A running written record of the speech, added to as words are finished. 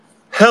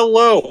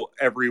Hello,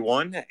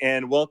 everyone,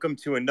 and welcome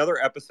to another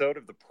episode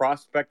of the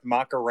Prospect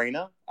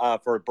Macarena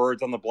for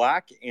Birds on the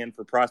Black and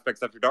for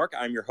Prospects After Dark.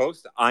 I'm your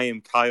host. I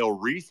am Kyle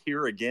Reese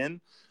here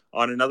again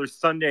on another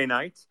Sunday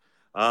night.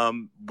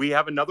 We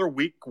have another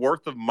week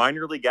worth of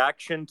minor league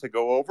action to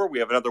go over. We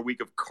have another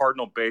week of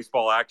Cardinal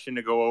baseball action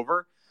to go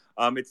over.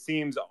 It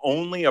seems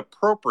only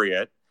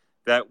appropriate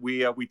that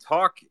we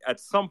talk at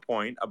some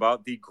point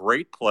about the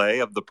great play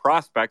of the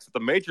prospects at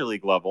the major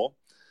league level.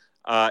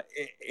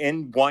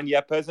 In Juan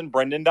Yepez and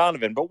Brendan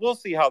Donovan, but we'll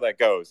see how that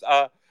goes.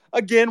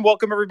 Again,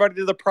 welcome everybody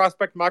to the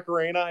Prospect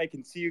Macarena. I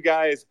can see you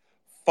guys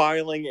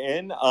filing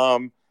in.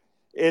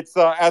 It's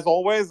as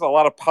always a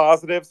lot of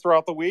positives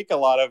throughout the week, a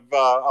lot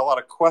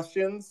of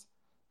questions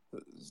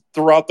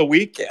throughout the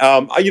week.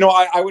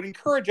 I would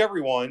encourage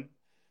everyone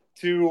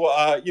to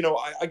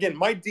again,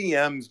 my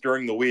DMs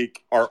during the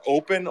week are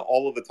open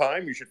all of the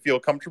time. You should feel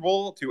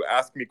comfortable to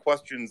ask me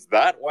questions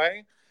that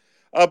way.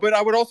 But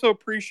I would also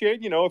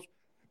appreciate,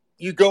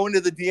 if you go into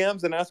the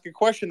DMs and ask a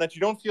question that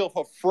you don't feel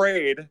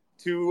afraid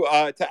to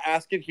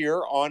ask it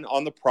here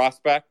on the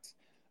Prospect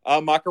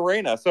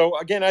Macarena. So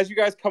again, as you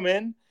guys come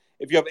in,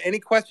 if you have any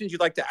questions you'd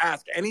like to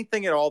ask,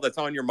 anything at all that's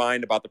on your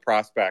mind about the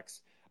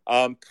prospects,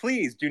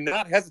 please do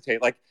not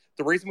hesitate. Like,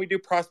 the reason we do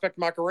Prospect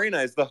Macarena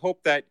is the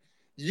hope that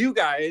you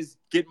guys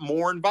get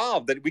more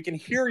involved, that we can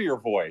hear your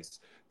voice,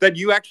 that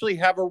you actually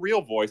have a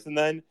real voice. And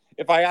then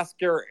if I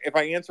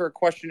answer a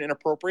question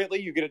inappropriately,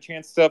 you get a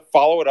chance to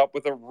follow it up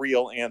with a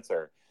real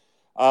answer.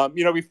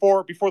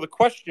 Before the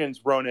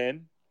questions run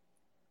in,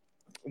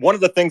 one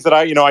of the things that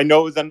I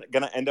know is going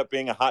to end up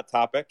being a hot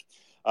topic.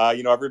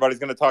 Everybody's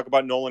going to talk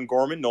about Nolan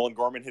Gorman. Nolan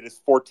Gorman hit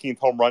his 14th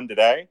home run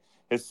today,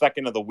 his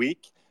second of the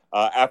week,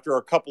 after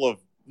a couple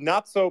of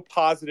not so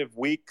positive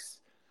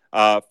weeks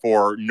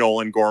for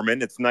Nolan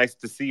Gorman. It's nice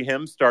to see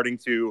him starting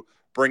to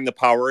bring the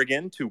power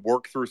again, to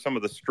work through some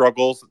of the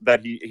struggles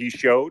that he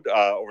showed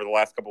over the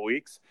last couple of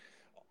weeks.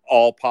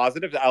 All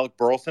positive. Alec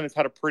Burleson has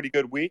had a pretty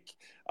good week.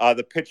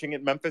 The pitching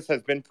at Memphis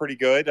has been pretty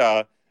good.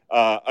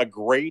 A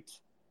great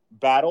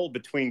battle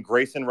between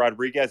Grayson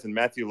Rodriguez and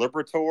Matthew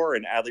Liberatore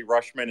and Adley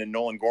Rutschman and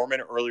Nolan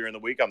Gorman earlier in the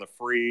week on the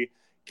free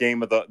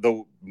game of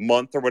the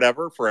month or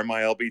whatever for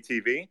MILB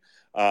TV.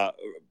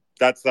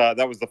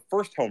 That was the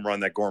first home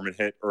run that Gorman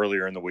hit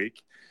earlier in the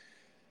week.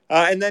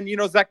 And then,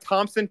 Zach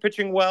Thompson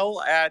pitching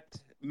well at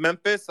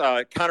Memphis.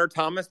 Connor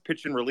Thomas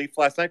pitched in relief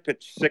last night,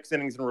 pitched 6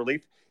 innings in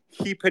relief.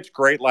 He pitched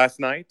great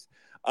last night.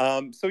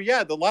 A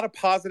lot of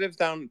positives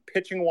down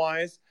pitching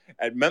wise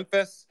at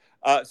Memphis.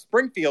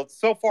 Springfield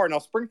so far. Now,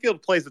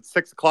 Springfield plays at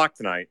 6:00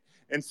 tonight.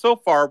 And so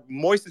far,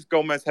 Moises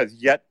Gomez has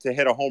yet to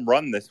hit a home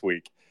run this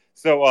week.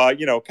 So,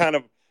 kind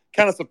of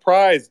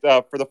surprised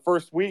for the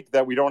first week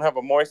that we don't have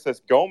a Moises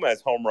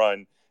Gomez home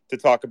run to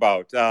talk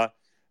about.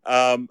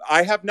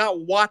 I have not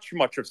watched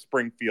much of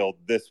Springfield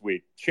this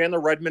week.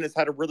 Chandler Redmond has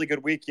had a really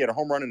good week. He had a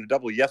home run and a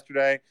double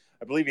yesterday.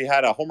 I believe he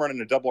had a home run and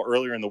a double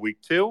earlier in the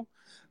week, too.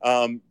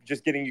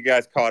 Just getting you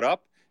guys caught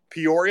up.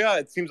 Peoria,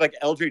 it seems like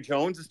LJ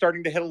Jones is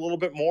starting to hit a little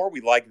bit more.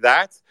 We like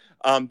that.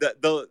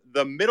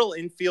 The middle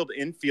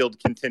infield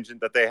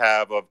contingent that they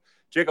have of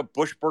Jacob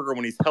Bushberger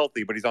when he's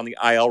healthy, but he's on the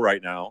IL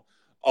right now,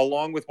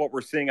 along with what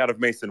we're seeing out of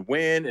Mason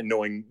Wynn and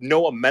knowing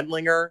Noah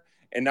Mendlinger,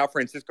 and now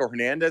Francisco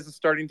Hernandez is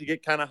starting to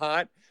get kind of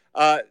hot.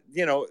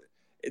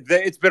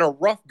 It's been a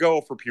rough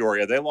go for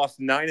Peoria. They lost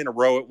 9 in a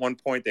row at one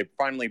point. They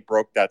finally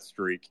broke that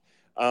streak.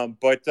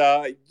 Here's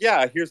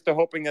to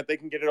hoping that they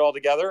can get it all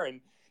together. And,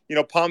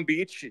 Palm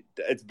Beach,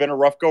 it's been a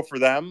rough go for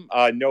them.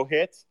 No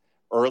hit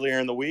earlier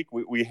in the week.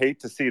 We hate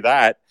to see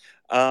that.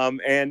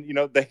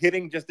 The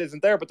hitting just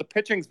isn't there, but the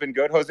pitching's been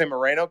good. Jose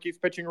Moreno keeps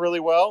pitching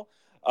really well.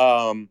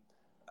 Along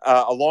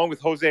with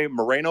Jose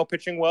Moreno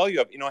pitching well, you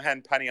have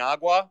Inohan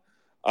Paniagua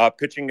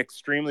pitching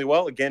extremely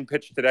well. Again,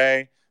 pitched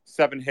today,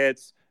 7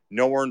 hits,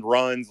 no earned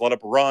runs, let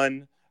up a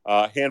run,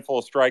 handful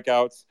of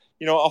strikeouts,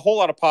 a whole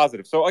lot of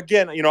positives. So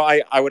again,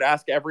 I would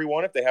ask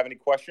everyone if they have any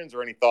questions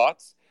or any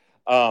thoughts,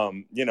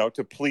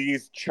 to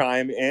please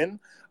chime in.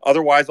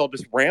 Otherwise, I'll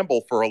just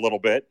ramble for a little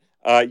bit.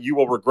 You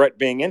will regret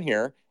being in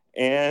here,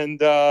 and,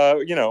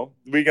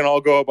 we can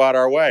all go about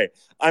our way.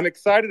 I'm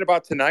excited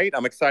about tonight.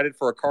 I'm excited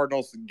for a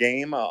Cardinals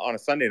game on a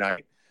Sunday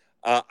night.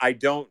 I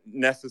don't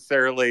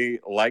necessarily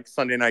like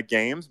Sunday night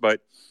games,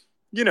 but,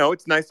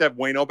 it's nice to have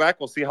Waino back.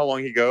 We'll see how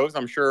long he goes.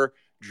 I'm sure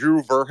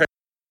Drew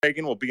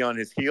Verhagen will be on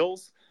his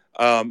heels.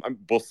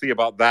 We'll see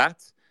about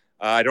that.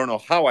 I don't know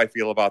how I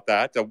feel about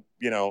that.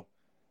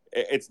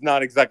 It's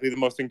not exactly the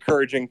most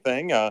encouraging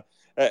thing.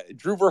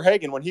 Drew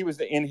Verhagen, when he was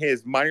in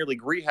his minor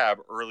league rehab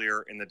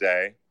earlier in the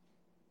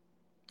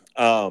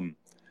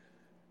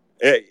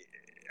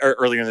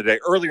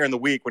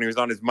week, when he was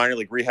on his minor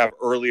league rehab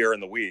earlier in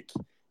the week,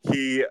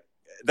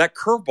 that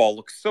curveball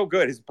looks so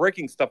good. His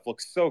breaking stuff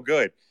looks so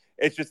good.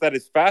 It's just that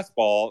his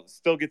fastball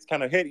still gets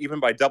kind of hit even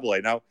by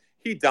Double-A. Now,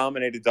 he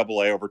dominated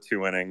Double-A over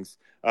 2 innings,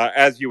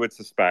 as you would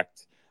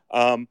suspect.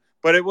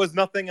 But it was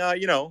nothing,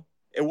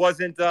 it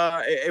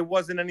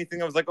wasn't anything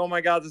that was like, oh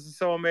my God, this is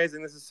so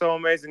amazing. This is so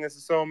amazing. This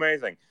is so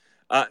amazing.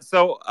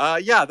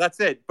 Yeah, that's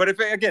it. But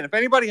if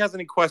anybody has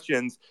any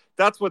questions,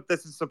 that's what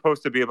this is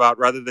supposed to be about,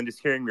 rather than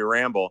just hearing me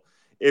ramble.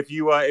 If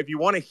you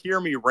want to hear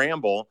me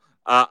ramble,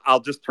 I'll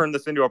just turn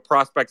this into a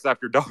Prospects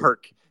After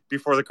Dark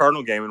before the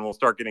Cardinal game, and we'll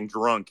start getting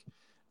drunk.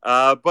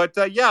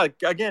 Yeah,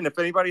 again, if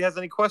anybody has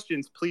any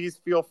questions, please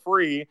feel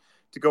free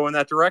to go in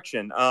that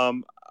direction.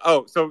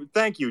 So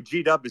thank you.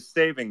 G Dub is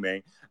saving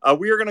me.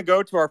 We are going to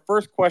go to our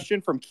first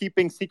question from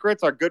Keeping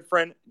Secrets, our good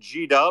friend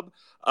G Dub.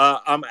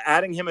 I'm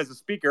adding him as a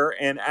speaker,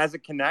 and as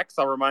it connects,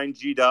 I'll remind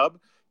G Dub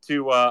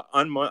to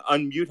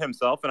unmute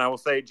himself, and I will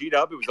say, G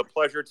Dub, it was a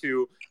pleasure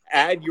to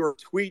add your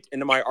tweet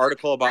into my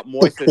article about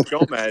Moises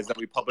Gomez that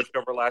we published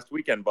over last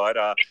weekend, bud.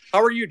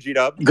 How are you, G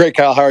Dub? Great,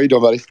 Kyle. How are you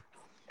doing, buddy?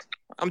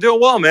 I'm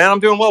doing well, man. I'm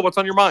doing well. What's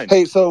on your mind?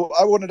 Hey, so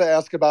I wanted to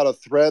ask about a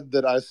thread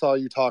that I saw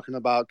you talking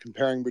about,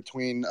 comparing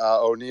between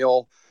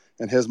O'Neill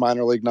and his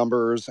minor league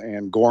numbers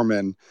and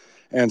Gorman,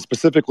 and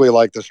specifically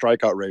like the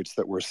strikeout rates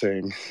that we're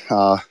seeing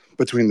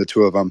between the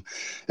two of them.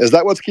 Is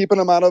that what's keeping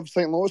him out of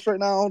St. Louis right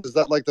now? Is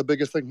that like the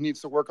biggest thing he needs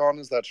to work on,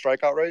 is that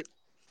strikeout rate?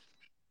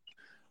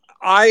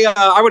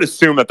 I would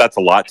assume that that's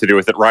a lot to do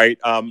with it, right?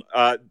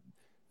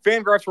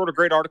 Fangraphs wrote a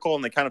great article,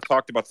 and they kind of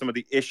talked about some of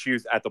the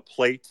issues at the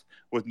plate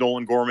with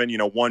Nolan Gorman.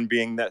 One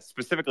being that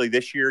specifically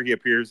this year he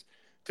appears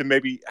to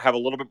maybe have a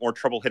little bit more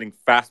trouble hitting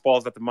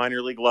fastballs at the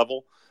minor league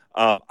level.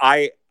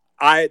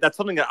 That's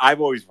something that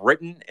I've always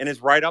written in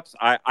his write-ups.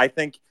 I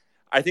think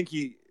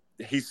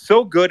he's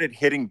so good at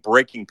hitting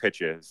breaking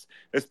pitches,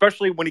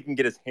 especially when he can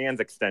get his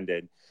hands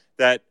extended,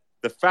 that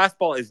the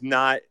fastball is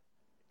not.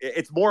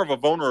 It's more of a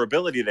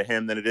vulnerability to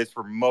him than it is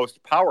for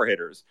most power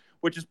hitters,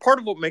 which is part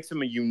of what makes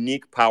him a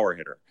unique power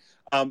hitter.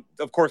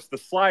 Of course, the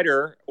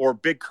slider or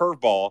big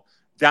curveball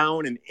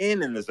down and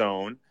in the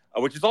zone,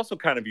 which is also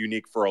kind of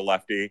unique for a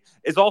lefty,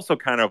 is also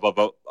kind of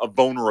a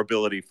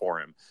vulnerability for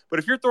him. But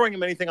if you're throwing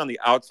him anything on the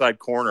outside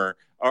corner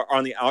or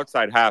on the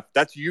outside half,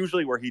 that's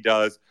usually where he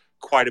does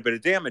quite a bit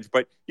of damage.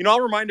 But,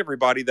 I'll remind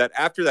everybody that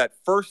after that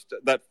first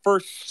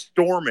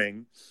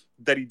storming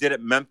that he did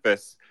at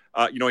Memphis,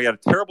 he had a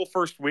terrible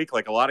first week,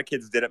 like a lot of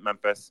kids did at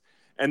Memphis.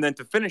 And then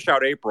to finish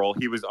out April,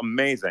 he was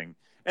amazing.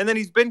 And then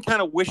he's been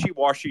kind of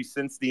wishy-washy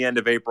since the end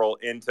of April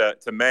into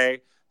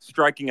May,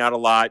 striking out a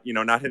lot,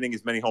 not hitting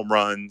as many home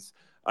runs,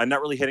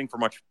 not really hitting for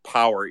much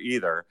power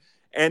either.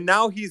 And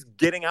now he's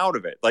getting out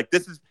of it. Like,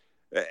 this is,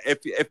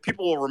 if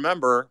people will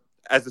remember,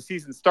 as the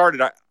season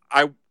started,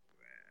 I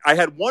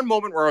had one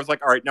moment where I was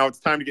like, all right, now it's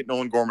time to get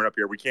Nolan Gorman up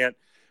here. We can't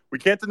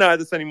deny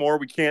this anymore.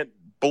 We can't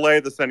belay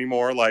this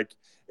anymore. Like,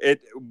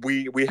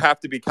 we have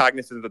to be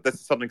cognizant that this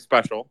is something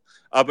special.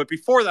 But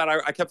before that,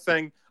 I kept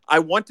saying, I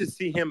want to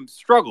see him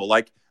struggle.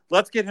 Like,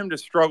 let's get him to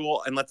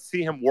struggle and let's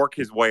see him work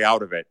his way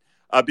out of it.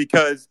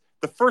 Because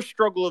the first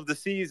struggle of the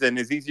season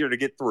is easier to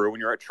get through when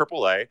you're at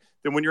AAA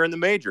than when you're in the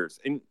majors.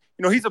 And,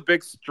 he's a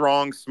big,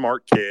 strong,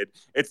 smart kid.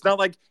 It's not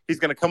like he's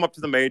going to come up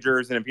to the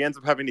majors, and if he ends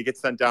up having to get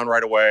sent down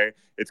right away,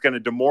 it's going to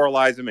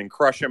demoralize him and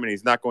crush him, and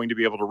he's not going to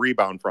be able to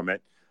rebound from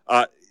it.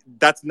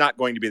 That's not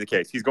going to be the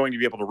case. He's going to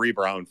be able to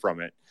rebound from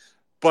it.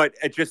 But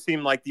it just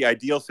seemed like the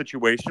ideal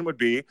situation would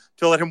be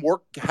to let him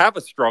have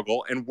a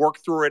struggle and work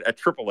through it at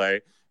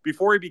AAA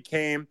before he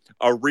became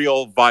a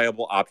real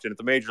viable option at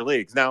the major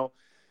leagues. Now,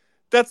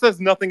 that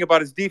says nothing about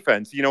his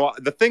defense.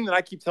 The thing that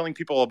I keep telling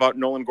people about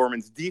Nolan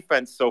Gorman's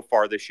defense so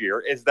far this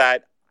year is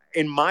that,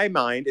 in my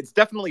mind, it's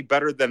definitely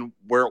better than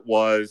where it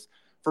was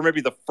for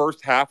maybe the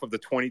first half of the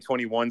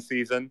 2021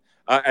 season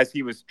as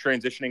he was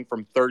transitioning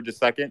from third to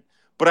second.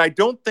 But I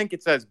don't think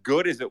it's as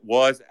good as it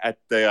was at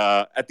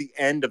the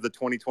end of the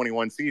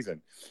 2021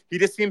 season. He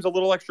just seems a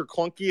little extra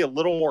clunky, a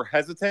little more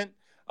hesitant,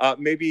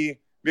 maybe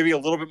a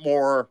little bit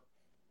more.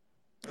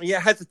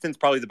 Yeah, hesitant's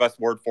probably the best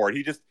word for it.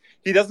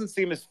 He doesn't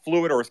seem as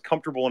fluid or as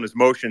comfortable in his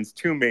motions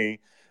to me,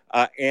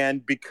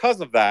 and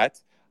because of that,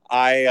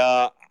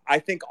 I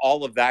think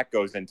all of that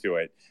goes into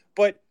it.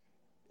 But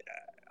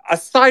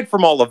aside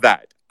from all of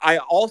that, I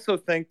also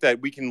think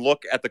that we can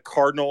look at the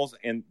Cardinals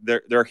and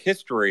their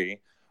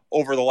history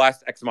over the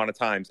last X amount of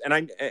times. And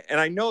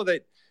I know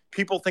that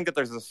people think that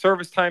there's a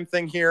service time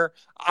thing here.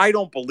 I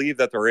don't believe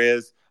that there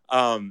is.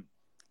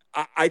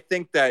 I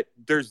think that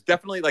there's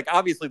definitely, like,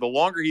 obviously the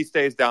longer he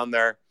stays down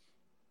there,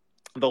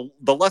 the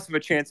less of a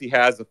chance he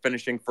has of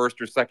finishing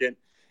first or second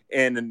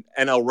in an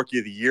NL Rookie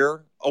of the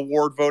Year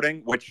award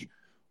voting, which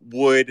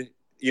would,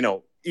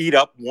 eat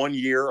up 1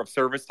 year of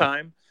service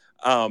time.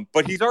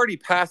 But he's already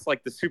passed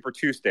like the Super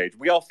 2 stage.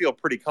 We all feel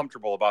pretty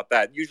comfortable about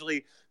that.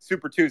 Usually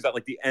Super 2 is at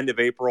like the end of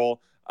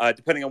April,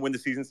 depending on when the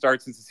season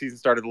starts, since the season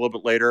started a little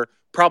bit later.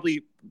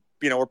 Probably,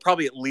 we're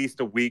probably at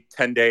least a week,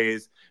 10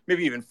 days,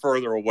 maybe even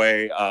further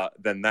away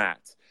than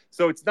that.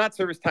 So it's not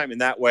service time in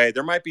that way.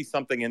 There might be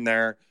something in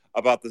there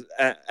about the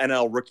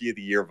NL Rookie of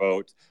the Year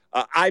vote.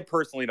 I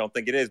personally don't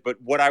think it is, but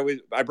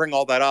I bring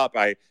all that up.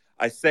 I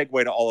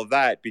segue to all of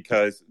that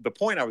because the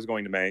point I was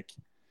going to make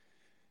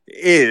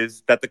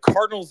is that the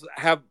Cardinals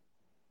have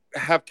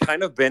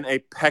kind of been a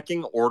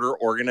pecking order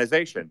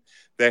organization.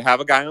 They have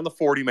a guy on the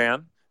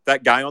 40-man.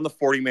 That guy on the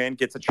 40-man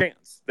gets a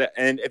chance.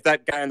 And if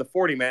that guy on the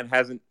 40-man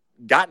hasn't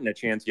gotten a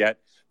chance yet,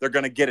 they're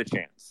going to get a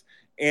chance.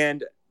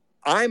 And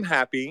I'm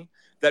happy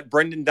that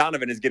Brendan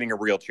Donovan is getting a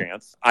real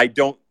chance. I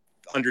don't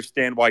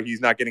understand why he's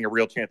not getting a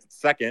real chance at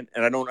second,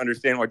 and I don't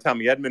understand why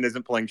Tommy Edman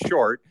isn't playing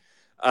short.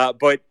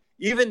 But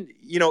even,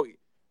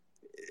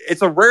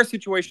 it's a rare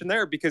situation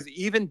there because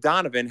even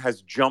Donovan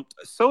has jumped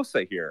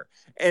Sosa here,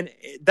 and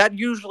that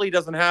usually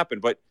doesn't happen.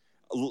 But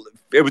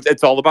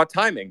it's all about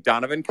timing.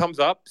 Donovan comes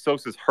up,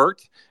 Sosa's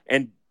hurt,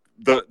 and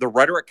the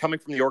rhetoric coming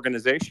from the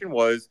organization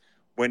was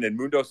when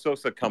Edmundo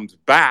Sosa comes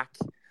back,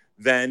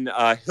 then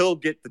he'll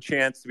get the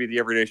chance to be the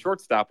everyday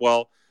shortstop.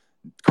 Well,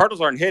 Cardinals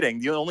aren't hitting.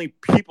 The only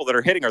people that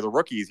are hitting are the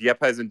rookies,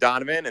 Yepez and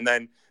Donovan, and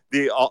then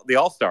the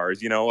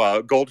all-stars,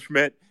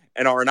 Goldschmidt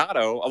and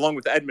Arenado, along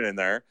with Edman in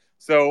there.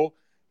 So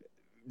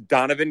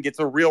Donovan gets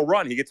a real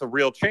run. He gets a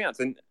real chance.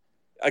 And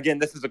again,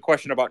 this is a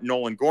question about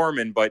Nolan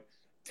Gorman, but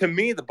to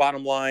me, the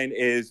bottom line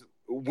is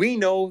we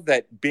know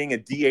that being a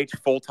DH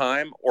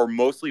full-time or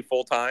mostly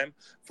full-time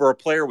for a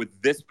player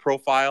with this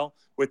profile,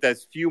 with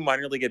as few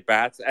minor league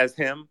at-bats as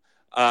him,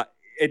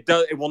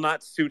 it will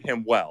not suit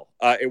him well.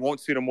 It won't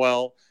suit him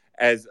well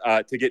as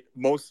to get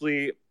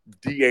mostly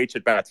DH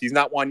at-bats. He's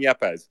not Juan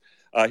Yepez.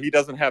 He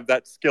doesn't have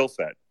that skill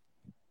set.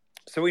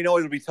 So we know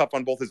it'll be tough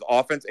on both his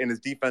offense and his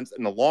defense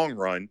in the long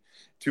run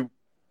to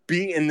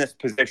be in this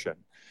position.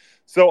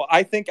 So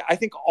I think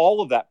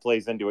all of that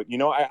plays into it.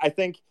 I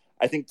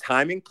think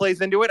timing plays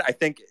into it. I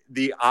think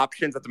the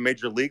options at the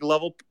major league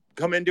level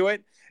come into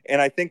it. And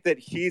I think that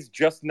he's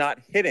just not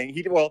hitting.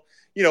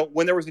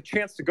 When there was a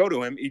chance to go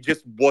to him, he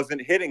just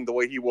wasn't hitting the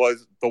way he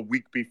was the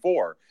week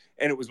before.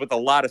 And it was with a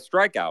lot of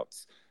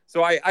strikeouts.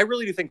 So I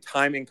really do think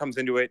timing comes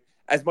into it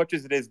as much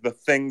as it is the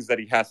things that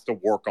he has to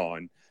work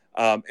on.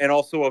 And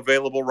also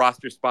available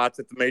roster spots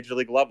at the major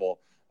league level.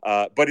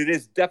 But it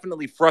is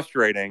definitely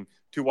frustrating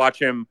to watch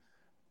him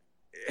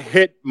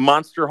hit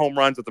monster home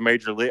runs at the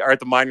major league or at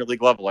the minor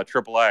league level at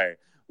AAA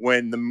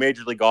when the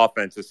major league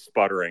offense is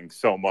sputtering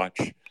so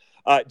much.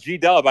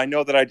 G-Dub, I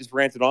know that I just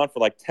ranted on for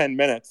like 10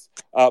 minutes.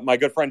 My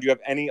good friend, do you have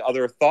any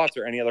other thoughts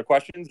or any other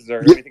questions? Is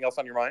there anything else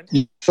on your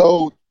mind?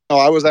 So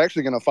I was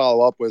actually going to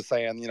follow up with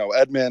saying,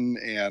 Edman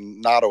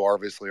and Nato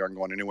obviously aren't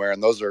going anywhere,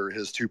 and those are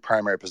his two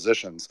primary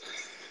positions.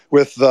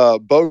 With the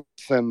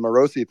Boats and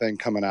Morosi thing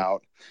coming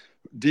out,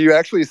 do you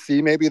actually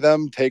see maybe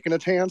them taking a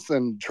chance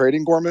and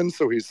trading Gorman?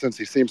 Since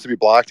he seems to be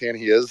blocked and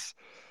he is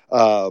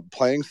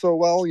playing so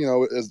well,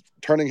 is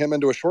turning him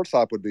into a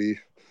shortstop would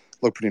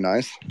look pretty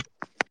nice.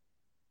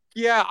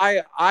 Yeah,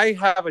 I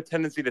have a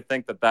tendency to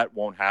think that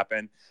won't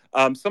happen.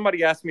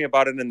 Somebody asked me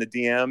about it in the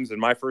DMs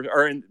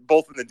and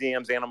both in the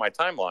DMs and on my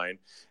timeline.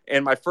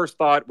 And my first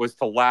thought was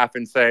to laugh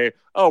and say,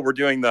 "Oh, we're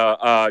doing the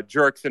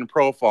Jurickson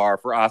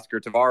Profar for Oscar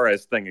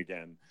Taveras thing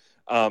again."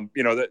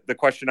 The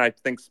question I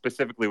think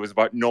specifically was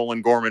about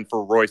Nolan Gorman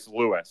for Royce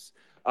Lewis.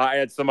 I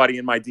had somebody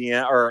in my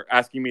DM or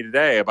asking me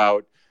today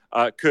about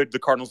could the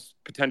Cardinals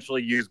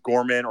potentially use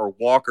Gorman or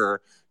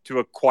Walker to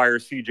acquire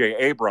CJ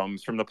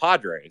Abrams from the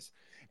Padres?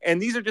 And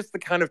these are just the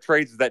kind of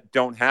trades that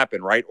don't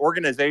happen, right?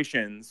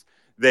 Organizations,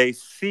 they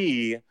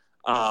see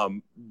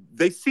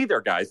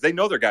their guys. They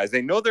know their guys.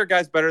 They know their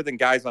guys better than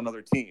guys on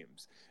other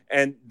teams.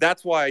 And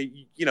that's why,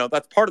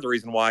 that's part of the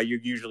reason why you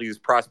usually use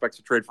prospects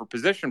to trade for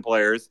position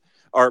players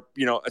or,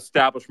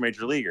 established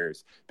major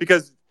leaguers,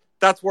 because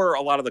that's where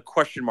a lot of the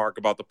question mark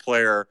about the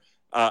player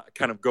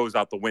kind of goes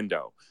out the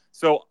window.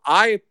 So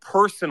I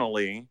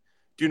personally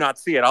do not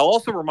see it. I'll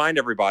also remind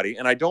everybody,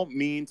 and I don't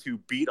mean to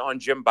beat on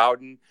Jim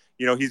Bowden.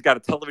 He's got a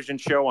television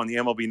show on the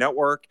MLB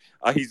Network.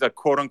 He's a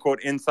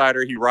quote-unquote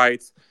insider. He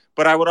writes.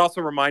 But I would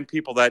also remind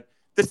people that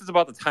this is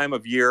about the time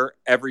of year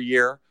every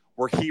year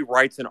where he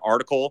writes an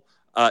article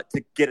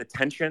to get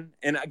attention.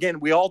 And again,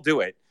 we all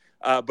do it.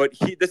 But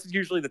this is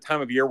usually the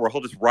time of year where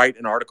he'll just write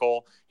an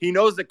article. He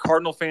knows that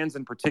Cardinal fans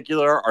in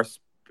particular are,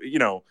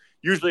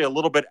 usually a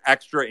little bit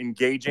extra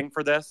engaging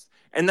for this.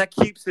 And that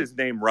keeps his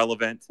name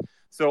relevant.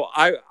 So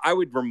I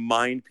would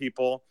remind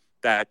people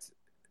that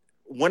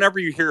whenever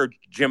you hear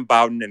Jim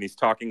Bowden and he's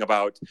talking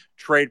about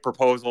trade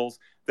proposals,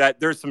 that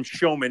there's some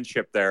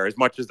showmanship there as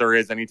much as there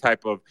is any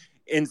type of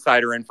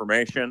insider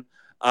information.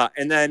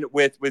 And then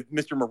with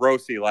Mr.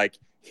 Morosi, like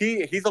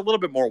he's a little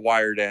bit more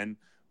wired in,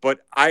 but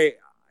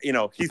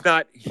he's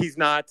not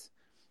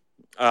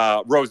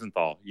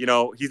Rosenthal.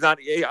 He's not,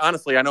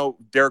 honestly, I know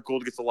Derek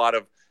Gould gets a lot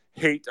of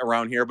hate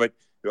around here, but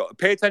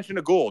pay attention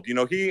to Gould.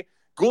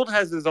 Gould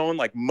has his own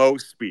like Mo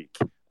speak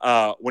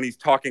when he's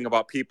talking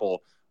about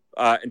people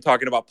and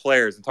talking about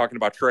players and talking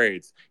about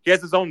trades. He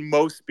has his own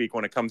Mo speak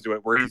when it comes to it,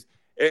 where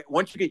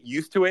once you get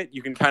used to it,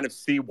 you can kind of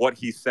see what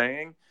he's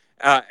saying.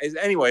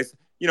 Anyways,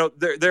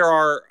 there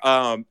are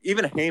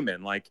even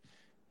Heyman, like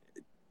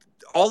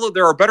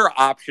there are better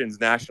options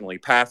nationally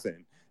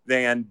passing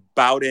than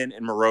Bowden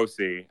and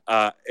Morosi.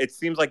 It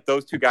seems like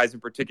those two guys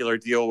in particular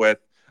deal with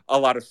a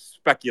lot of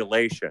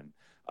speculation.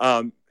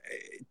 To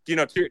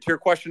your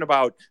question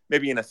about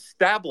maybe an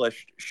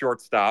established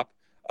shortstop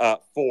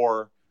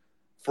for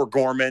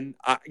Gorman,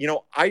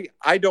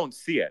 I don't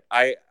see it.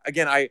 I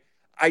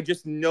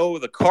just know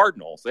the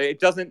Cardinals. It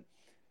doesn't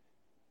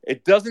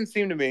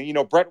seem to me.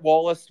 Brett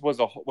Wallace was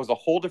a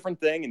whole different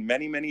thing and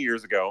many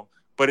years ago.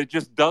 but it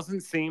just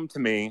doesn't seem to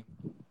me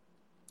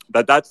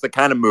that that's the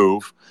kind of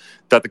move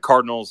that the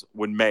Cardinals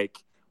would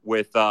make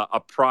with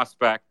a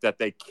prospect that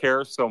they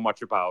care so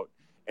much about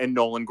and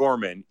Nolan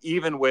Gorman,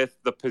 even with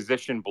the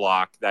position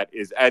block that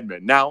is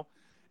Edman. Now,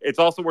 it's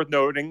also worth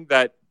noting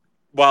that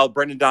while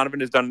Brendan Donovan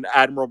has done an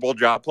admirable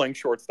job playing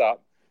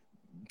shortstop,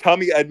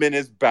 Tommy Edman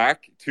is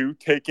back to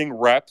taking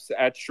reps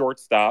at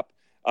shortstop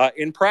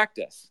in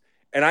practice.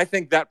 And I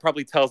think that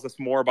probably tells us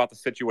more about the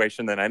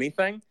situation than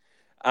anything.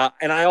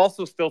 And I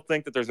also still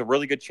think that there's a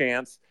really good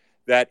chance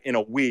that in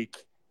a week,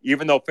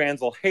 even though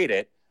fans will hate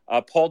it,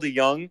 Paul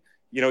DeJong,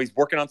 he's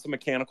working on some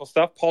mechanical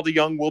stuff. Paul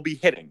DeJong will be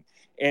hitting.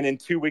 And in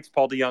 2 weeks,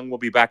 Paul DeJong will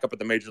be back up at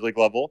the major league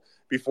level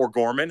before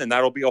Gorman. And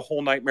that'll be a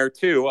whole nightmare,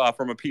 too,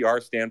 from a PR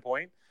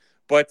standpoint.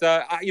 But,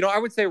 I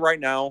would say right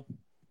now,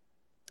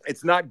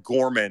 it's not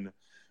Gorman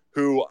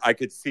who I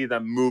could see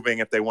them moving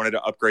if they wanted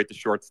to upgrade the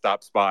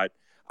shortstop spot.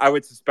 I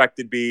would suspect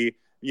it'd be,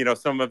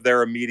 some of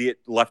their immediate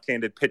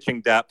left-handed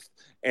pitching depth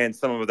and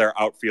some of their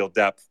outfield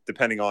depth,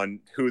 depending on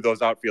who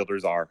those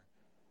outfielders are.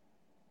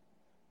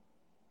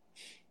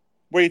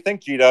 What do you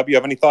think, G-Dub? You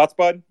have any thoughts,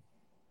 bud?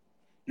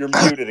 You're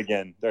muted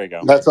again. There you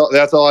go. That's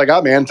all I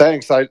got, man.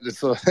 Thanks. As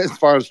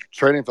far as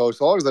trading folks,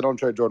 as long as they don't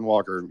trade Jordan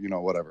Walker,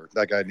 whatever.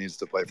 That guy needs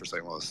to play for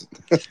St. Louis.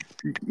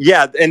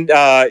 Yeah, and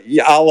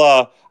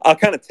I'll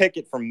kind of take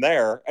it from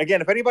there.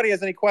 Again, if anybody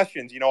has any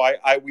questions,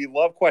 we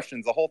love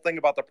questions. The whole thing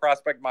about the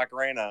Prospect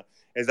Macarena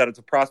is that it's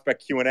a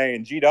prospect Q&A,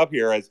 and G-Dub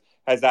here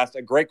has asked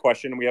a great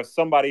question. We have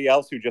somebody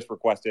else who just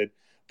requested,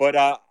 but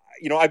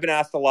I've been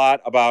asked a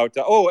lot about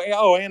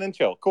and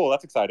chill. Cool,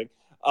 that's exciting.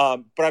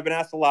 But I've been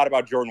asked a lot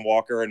about Jordan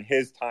Walker and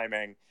his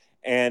timing.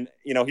 And,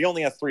 he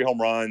only has 3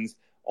 home runs,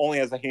 only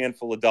has a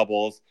handful of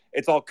doubles.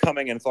 It's all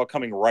coming, and it's all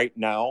coming right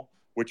now,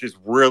 which is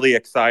really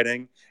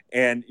exciting.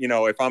 And,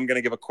 if I'm going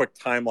to give a quick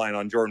timeline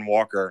on Jordan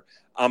Walker,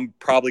 I'm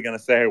probably going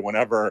to say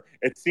whenever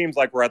it seems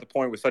like we're at the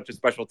point with such a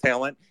special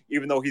talent,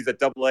 even though he's at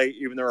Double-A,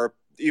 even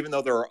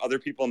though there are other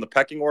people in the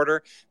pecking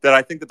order, that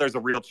I think that there's a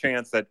real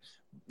chance that,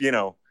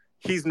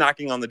 he's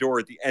knocking on the door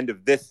at the end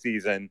of this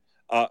season,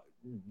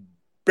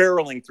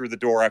 barreling through the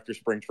door after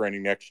spring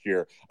training next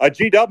year.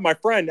 G-Dub, my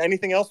friend,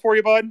 anything else for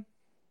you, bud?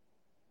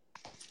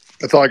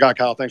 That's all I got,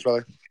 Kyle. Thanks,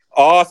 brother.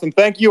 Awesome.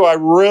 Thank you. I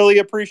really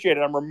appreciate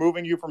it. I'm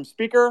removing you from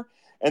speaker,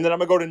 and then I'm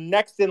going to go to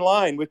next in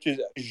line, which is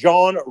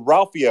Jean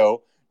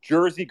Ralphio,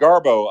 Jersey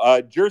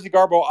Garbo. Jersey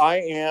Garbo, I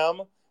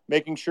am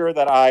making sure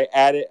that I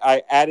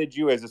added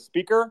you as a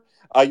speaker.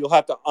 You'll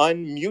have to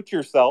unmute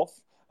yourself,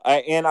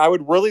 and I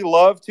would really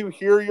love to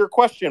hear your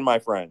question, my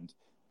friend.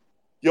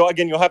 You'll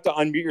have to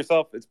unmute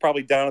yourself. It's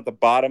probably down at the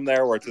bottom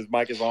there where it says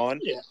mic is on.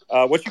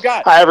 Yeah. What you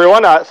got? Hi,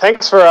 everyone.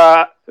 Thanks for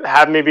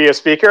having me be a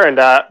speaker, and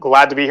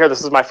glad to be here.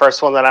 This is my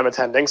first one that I'm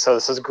attending, so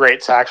this is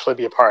great to actually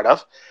be a part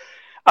of.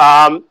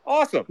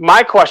 Awesome.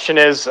 My question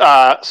is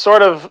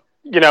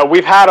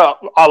we've had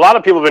a lot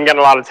of people have been getting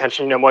a lot of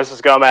attention.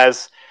 Moises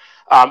Gomez,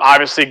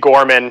 obviously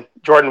Gorman,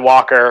 Jordan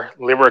Walker,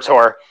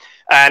 Liberatore.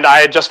 And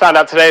I just found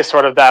out today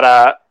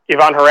that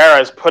Ivan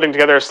Herrera is putting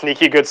together a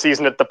sneaky good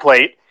season at the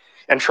plate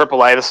in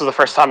AAA. This is the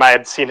first time I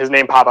had seen his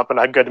name pop up in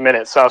a good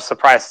minute, so I was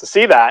surprised to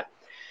see that.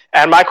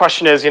 And my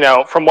question is,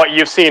 from what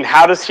you've seen,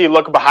 how does he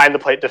look behind the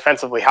plate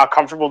defensively? How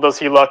comfortable does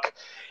he look?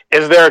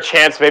 Is there a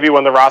chance maybe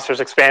when the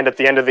rosters expand at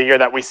the end of the year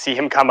that we see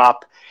him come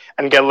up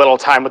and get a little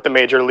time with the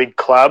major league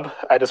club?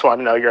 I just want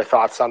to know your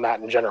thoughts on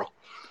that in general.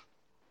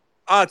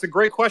 It's a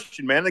great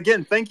question, man.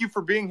 Again, thank you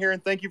for being here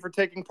and thank you for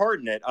taking part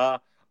in it.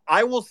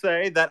 I will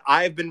say that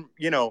I've been,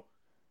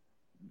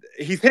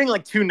 he's hitting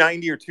like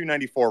 290 or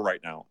 294 right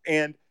now.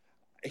 And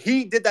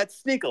he did that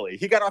sneakily.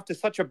 He got off to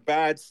such a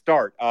bad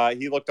start.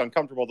 He looked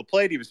uncomfortable at the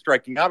plate. He was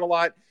striking out a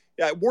lot.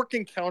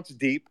 Working counts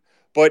deep,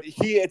 but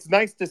it's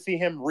nice to see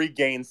him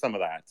regain some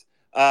of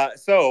that.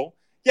 So,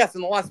 yes,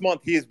 in the last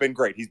month, he has been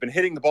great. He's been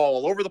hitting the ball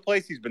all over the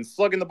place. He's been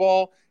slugging the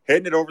ball,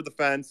 hitting it over the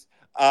fence.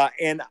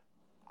 And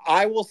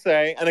I will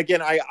say, and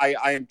again, I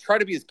am trying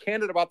to be as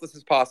candid about this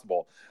as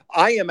possible.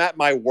 I am at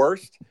my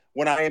worst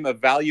when I am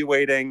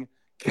evaluating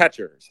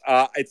catchers.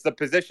 It's the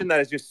position that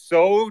is just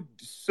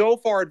so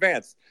far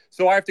advanced.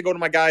 So I have to go to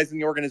my guys in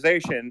the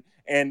organization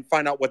and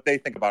find out what they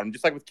think about him.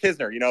 Just like with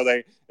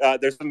Kisner,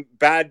 there's some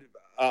bad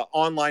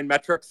online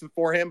metrics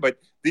for him, but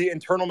the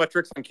internal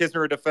metrics on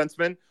Kisner, a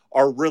defenseman,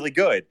 are really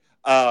good.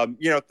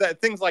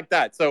 Things like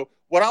that. So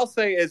what I'll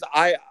say is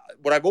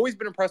what I've always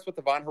been impressed with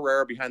Ivan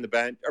Herrera behind the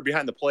bench or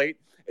behind the plate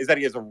is that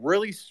he has a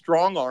really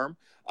strong arm.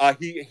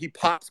 He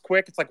pops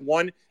quick. It's like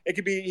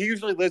he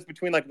usually lives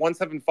between like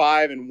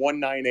 175 and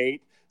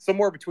 198,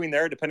 somewhere between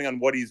there, depending on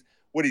what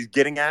he's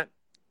getting at.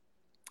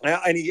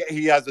 And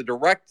he has a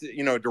direct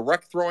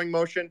throwing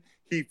motion.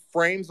 He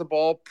frames the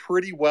ball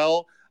pretty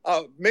well,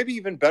 maybe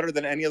even better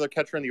than any other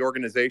catcher in the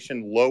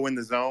organization, low in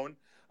the zone.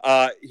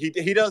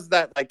 He does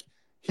that, like,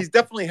 he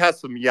definitely has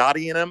some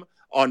Yachty in him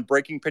on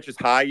breaking pitches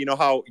high. You know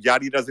how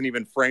Yachty doesn't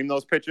even frame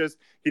those pitches?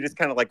 He just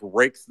kind of like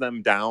rakes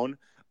them down.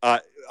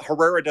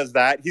 Herrera does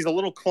that. He's a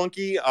little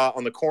clunky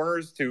on the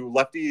corners to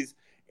lefties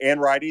and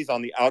righties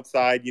on the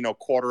outside,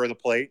 quarter of the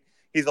plate.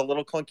 He's a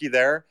little clunky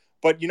there.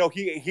 But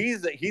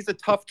he's a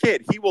tough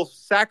kid. He will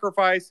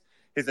sacrifice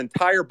his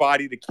entire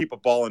body to keep a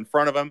ball in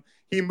front of him.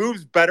 He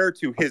moves better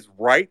to his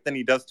right than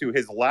he does to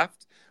his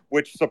left,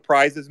 which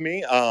surprises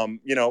me.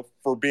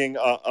 For being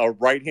a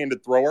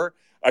right-handed thrower,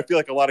 I feel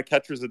like a lot of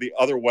catchers are the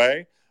other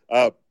way.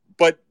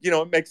 But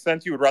it makes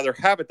sense. You would rather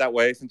have it that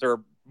way since there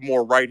are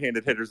more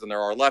right-handed hitters than there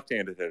are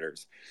left-handed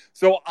hitters.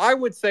 So I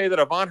would say that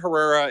Ivan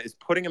Herrera is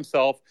putting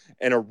himself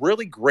in a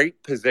really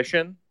great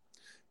position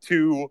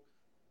to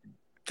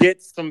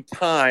get some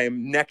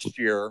time next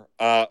year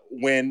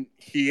when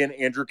he and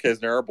Andrew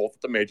Knizner are both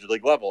at the major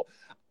league level.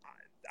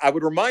 I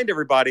would remind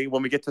everybody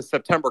when we get to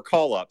September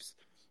call-ups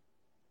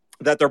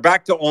that they're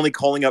back to only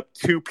calling up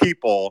 2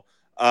 people,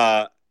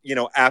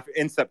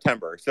 in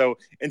September. So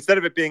instead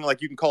of it being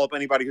like you can call up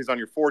anybody who's on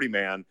your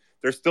 40-man,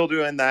 they're still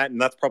doing that,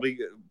 and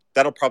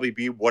that'll probably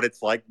be what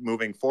it's like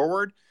moving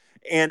forward.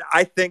 And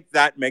I think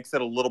that makes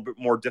it a little bit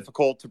more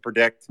difficult to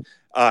predict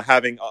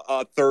having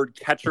a third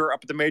catcher up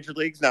at the major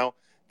leagues. Now,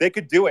 they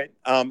could do it,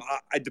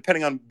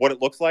 depending on what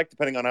it looks like,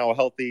 depending on how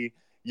healthy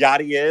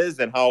Yadi is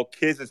and how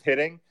Kiz is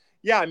hitting.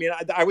 Yeah, I mean,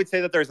 I would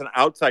say that there's an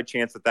outside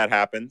chance that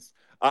happens.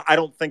 I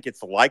don't think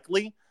it's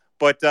likely,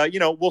 but,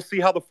 we'll see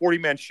how the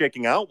 40-man's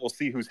shaking out. We'll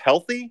see who's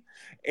healthy,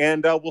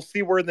 and we'll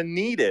see where the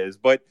need is.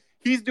 But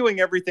he's doing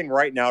everything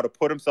right now to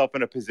put himself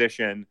in a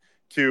position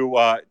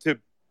to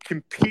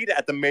compete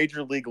at the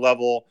major league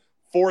level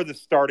for the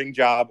starting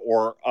job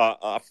or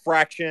a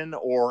fraction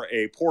or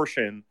a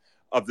portion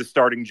of the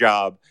starting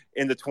job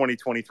in the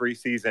 2023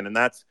 season. And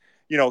that's,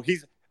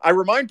 I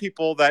remind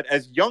people that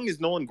as young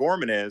as Nolan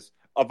Gorman is,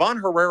 Ivan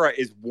Herrera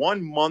is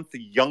 1 month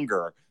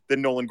younger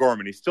than Nolan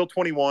Gorman. He's still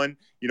 21.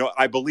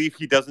 I believe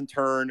he doesn't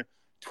turn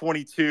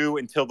 22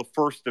 until the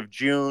 1st of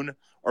June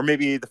or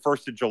maybe the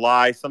 1st of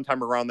July,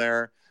 sometime around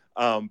there.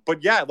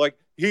 But yeah, like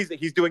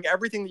he's doing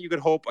everything that you could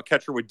hope a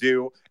catcher would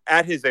do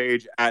at his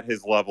age, at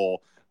his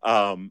level,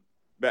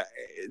 that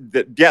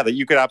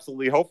you could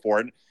absolutely hope for.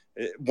 And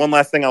one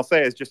last thing I'll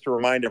say is just to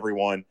remind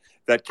everyone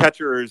that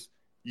catchers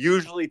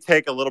usually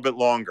take a little bit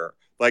longer.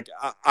 Like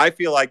I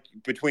feel like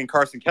between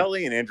Carson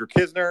Kelly and Andrew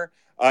Knizner,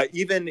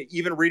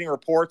 even reading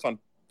reports on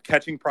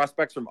catching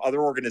prospects from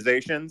other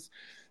organizations,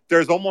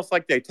 there's almost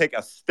like they take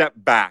a step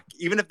back,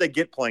 even if they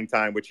get playing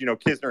time, which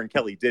Knizner and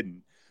Kelly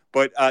didn't.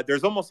 But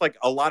there's almost like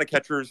a lot of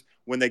catchers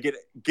when they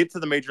get to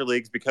the major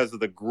leagues because of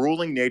the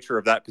grueling nature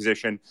of that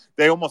position,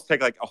 they almost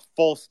take like a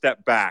full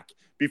step back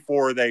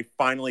before they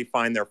finally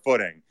find their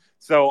footing.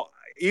 So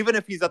even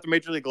if he's at the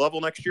major league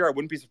level next year, I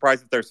wouldn't be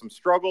surprised if there's some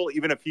struggle.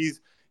 Even if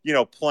he's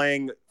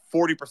playing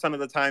 40% of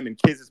the time and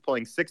Kiz is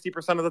playing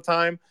 60% of the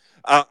time,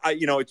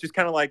 it's just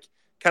kind of like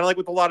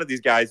with a lot of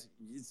these guys,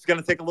 it's going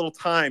to take a little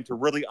time to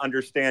really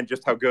understand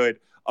just how good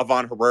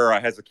Ivan Herrera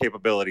has the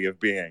capability of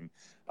being.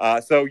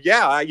 So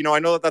yeah, I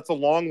know that's a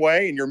long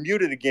way, and you're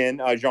muted again,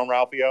 Jean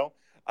Ralphio.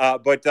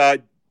 But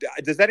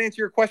does that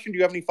answer your question? Do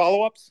you have any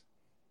follow-ups?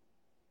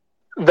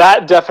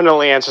 That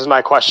definitely answers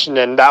my question,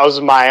 and that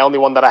was my only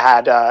one that I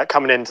had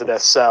coming into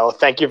this. So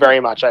thank you very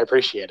much. I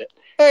appreciate it.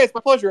 Hey, it's my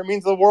pleasure. It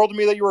means the world to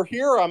me that you were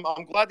here. I'm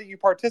glad that you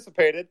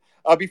participated.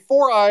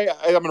 Before I'm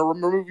going to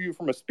remove you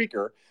from a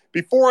speaker.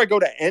 Before I go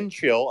to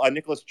N-Chill,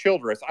 Nicholas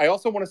Childress, I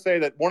also want to say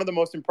that one of the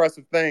most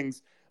impressive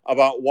things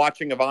about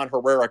watching Ivan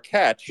Herrera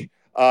catch,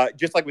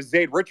 just like with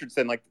Zade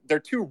Richardson, like they're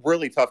 2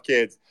 really tough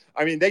kids.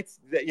 I mean, they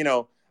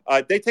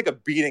take a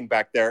beating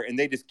back there, and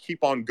they just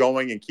keep on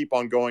going and keep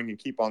on going and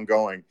keep on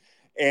going.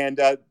 And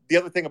the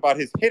other thing about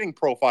his hitting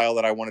profile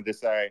that I wanted to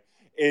say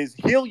is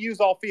he'll use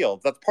all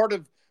fields. That's part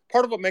of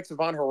what makes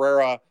Ivan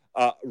Herrera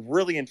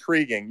really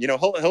intriguing.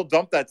 He'll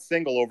dump that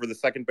single over the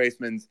second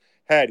baseman's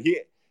head.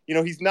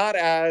 He's not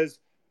as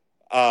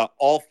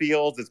all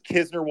fields as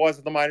Knizner was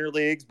in the minor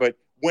leagues, but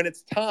when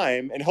it's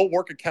time, and he'll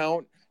work a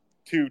count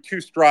to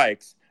 2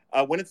 strikes.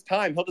 When it's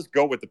time, he'll just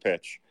go with the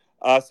pitch.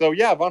 So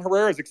yeah, Ivan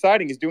Herrera is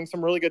exciting. He's doing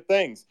some really good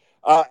things.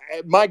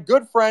 My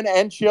good friend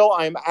N-Chill,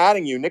 I am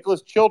adding you,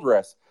 Nicholas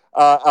Childress.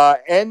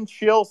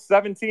 N-Chill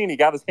 17, he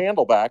got his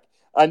handle back.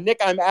 Nick,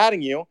 I'm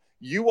adding you.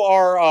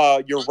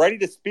 You're ready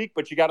to speak,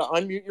 but you got to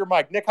unmute your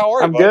mic. Nick, how are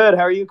you? I'm good.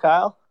 How are you,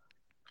 Kyle?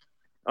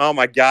 Oh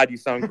my God, you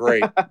sound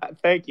great.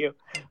 Thank you.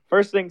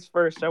 First things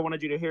first, I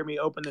wanted you to hear me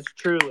open this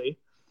truly.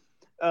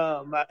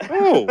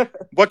 Oh,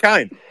 what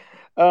kind?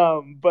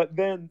 But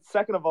then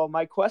second of all,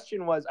 my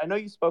question was, I know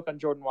you spoke on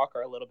Jordan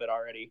Walker a little bit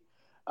already,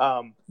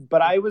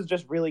 but I was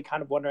just really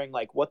kind of wondering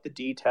like what the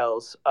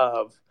details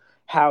of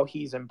how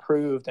he's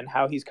improved and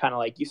how he's kind of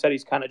like, you said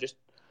he's kind of just,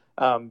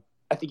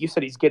 I think you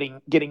said he's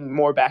getting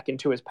more back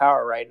into his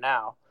power right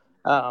now.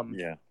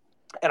 Yeah.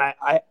 And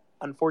I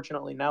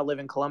unfortunately now live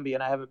in Columbia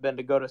and I haven't been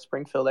to go to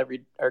Springfield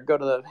go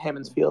to the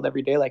Hammons Field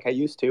every day like I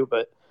used to.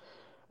 But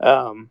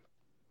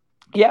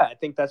yeah, I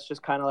think that's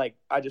just kind of like,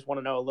 I just want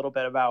to know a little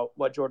bit about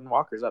what Jordan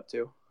Walker's up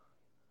to.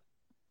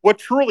 What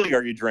truly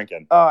are you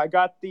drinking? I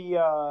got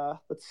the,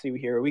 let's see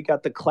here. We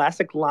got the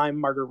classic lime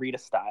margarita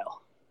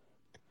style.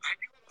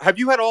 Have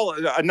you had all?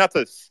 Not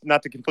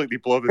to completely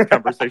blow this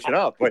conversation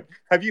up, but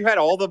have you had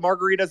all the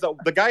margaritas?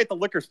 The guy at the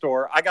liquor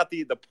store, I got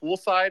the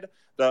poolside,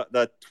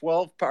 the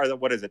 12 or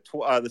what is it?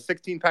 The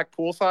 16-pack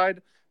poolside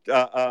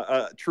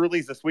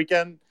Truly's this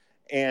weekend,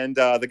 and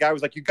the guy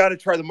was like, "You got to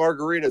try the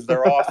margaritas;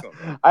 they're awesome."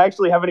 I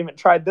actually haven't even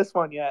tried this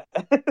one yet.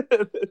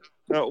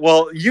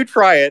 Well, you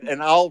try it,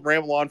 and I'll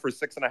ramble on for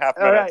 6.5 minutes.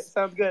 All right,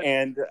 sounds good.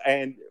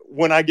 And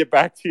when I get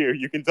back to you,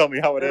 you can tell me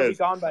how it It'll is. be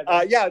gone by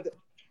then.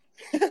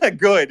 Yeah,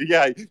 good.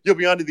 Yeah, you'll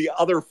be on to the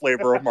other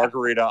flavor of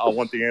margarita I'll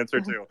want the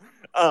answer to.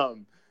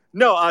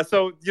 No,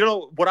 so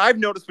what I've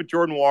noticed with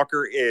Jordan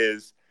Walker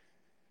is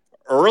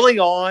early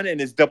on in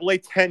his AA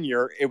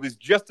tenure, it was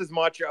just as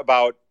much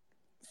about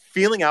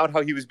feeling out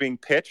how he was being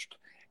pitched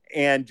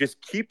and just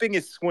keeping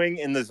his swing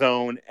in the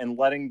zone and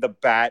letting the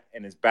bat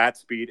and his bat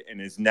speed and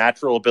his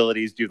natural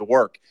abilities do the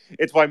work.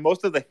 It's why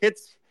most of the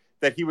hits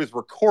that he was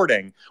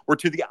recording were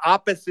to the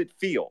opposite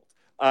field.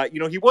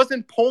 He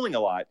wasn't pulling a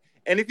lot.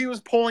 And if he was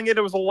pulling it,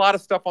 it was a lot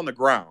of stuff on the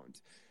ground.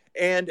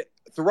 And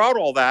throughout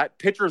all that,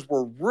 pitchers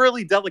were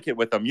really delicate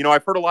with him.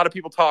 I've heard a lot of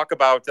people talk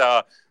about,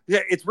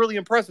 it's really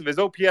impressive. His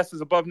OPS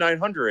is above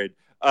 900,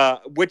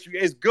 which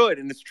is good,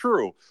 and it's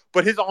true.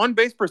 But his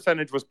on-base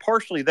percentage was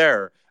partially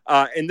there.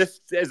 And this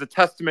is a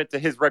testament to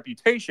his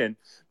reputation,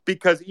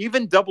 because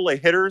even AA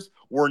hitters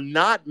were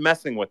not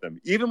messing with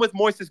him. Even with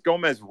Moises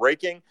Gomez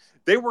raking,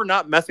 they were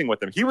not messing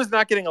with him. He was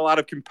not getting a lot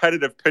of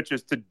competitive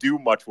pitches to do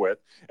much with.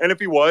 And if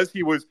he was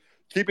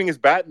keeping his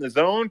bat in the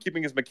zone,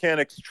 keeping his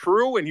mechanics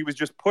true, and he was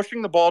just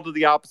pushing the ball to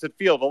the opposite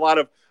field. A lot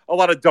of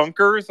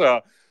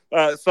dunkers,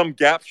 some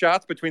gap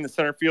shots between the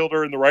center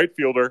fielder and the right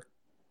fielder.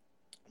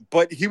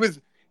 But he was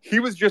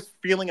just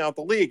feeling out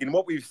the league. And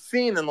what we've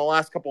seen in the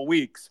last couple of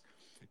weeks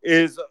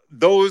is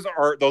those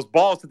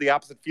balls to the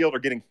opposite field are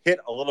getting hit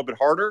a little bit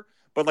harder.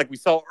 But like we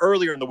saw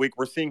earlier in the week,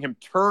 we're seeing him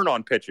turn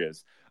on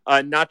pitches,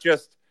 not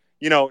just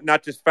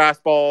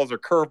fastballs or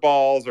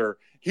curveballs, or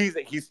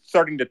he's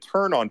starting to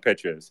turn on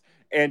pitches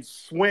and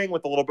swing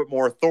with a little bit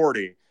more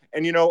authority.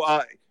 And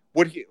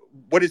what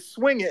his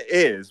swing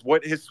is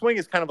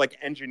kind of like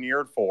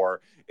engineered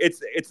for.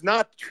 It's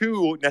not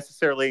to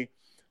necessarily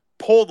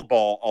pull the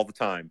ball all the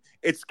time.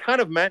 It's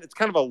kind of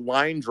a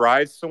line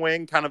drive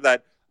swing, kind of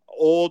that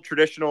old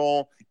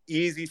traditional,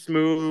 easy,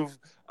 smooth,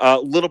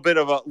 little bit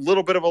of a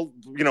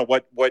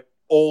what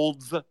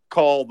olds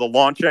call the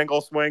launch angle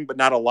swing, but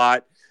not a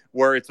lot,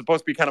 where it's supposed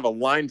to be kind of a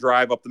line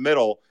drive up the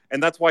middle.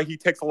 And that's why he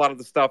takes a lot of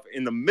the stuff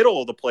in the middle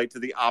of the plate to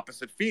the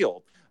opposite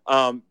field.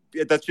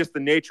 That's just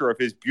the nature of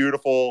his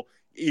beautiful,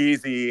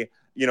 easy,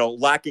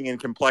 lacking in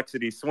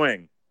complexity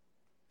swing.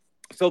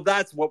 So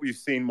that's what we've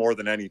seen more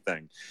than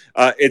anything.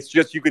 It's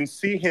just you can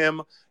see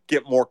him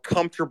get more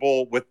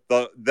comfortable with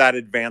that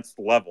advanced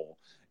level.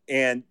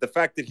 And the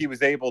fact that he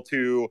was able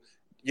to,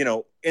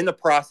 in the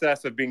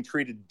process of being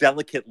treated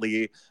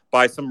delicately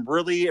by some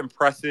really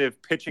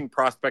impressive pitching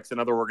prospects in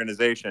other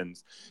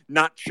organizations,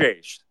 not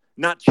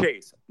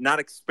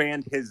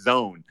expand his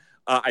zone.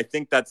 I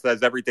think that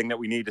says everything that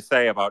we need to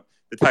say about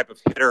the type of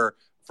hitter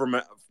from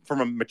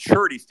a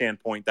maturity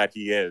standpoint that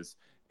he is.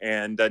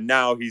 And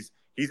now he's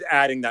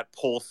adding that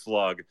pull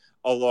slug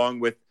along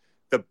with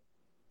the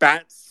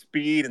bat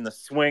speed and the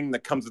swing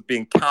that comes with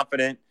being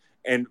confident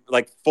and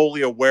like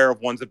fully aware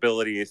of one's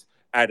abilities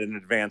at an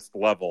advanced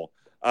level.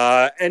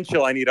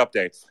 Enchil, I need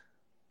updates.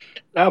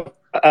 Oh,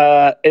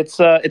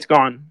 it's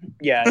gone.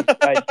 Yeah,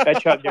 I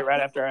chugged it right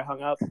after I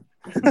hung up.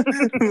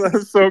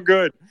 That's so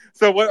good.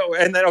 So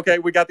what? And then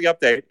we got the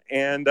update.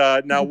 And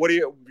now, what do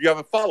you have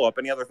a follow up?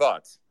 Any other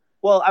thoughts?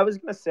 Well, I was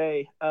gonna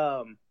say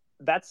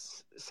that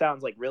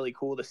sounds like really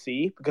cool to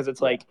see, because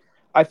it's like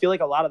I feel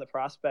like a lot of the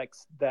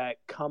prospects that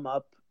come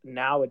up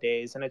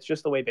nowadays, and it's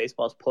just the way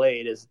baseball's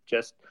played, is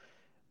just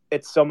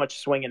it's so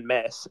much swing and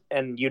miss,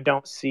 and you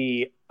don't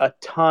see a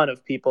ton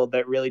of people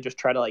that really just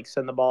try to like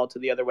send the ball to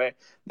the other way.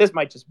 This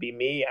might just be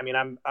me. I mean,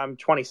 I'm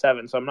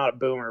 27, so I'm not a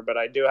boomer, but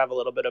I do have a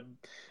little bit of,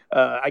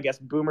 I guess,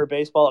 boomer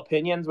baseball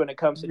opinions when it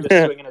comes to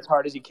just swinging as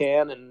hard as you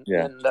can and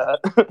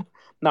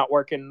not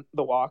working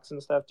the walks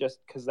and stuff, just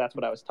because that's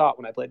what I was taught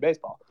when I played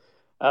baseball.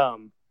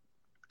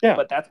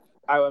 But that's,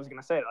 I was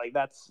gonna say, like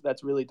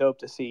that's really dope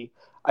to see.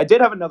 I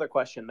did have another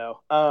question though.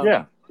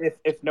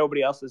 If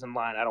nobody else is in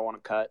line, I don't want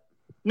to cut.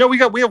 No, we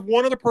have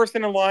one other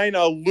person in line,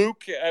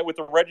 Luke, with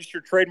a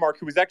registered trademark,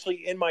 who was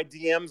actually in my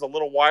DMs a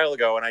little while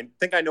ago, and I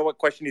think I know what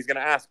question he's going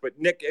to ask. But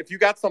Nick, if you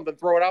got something,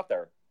 throw it out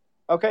there.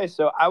 Okay,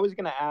 so I was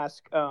going to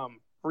ask,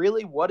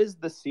 really, what is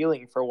the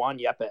ceiling for Juan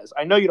Yepez?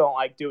 I know you don't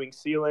like doing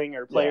ceiling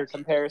or player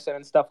comparison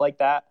and stuff like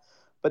that,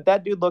 but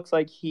that dude looks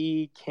like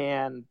he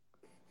can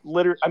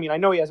literally. I mean, I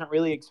know he hasn't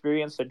really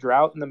experienced a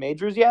drought in the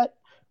majors yet,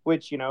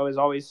 which is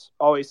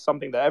always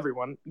something that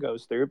everyone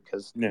goes through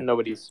because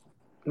nobody's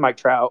Mike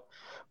Trout.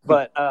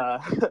 But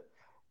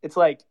it's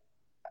like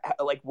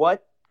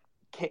what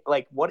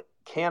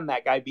can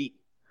that guy be?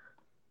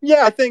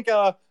 Yeah, I think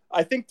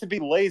to be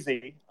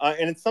lazy,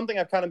 and it's something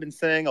I've kind of been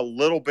saying a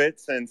little bit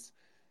since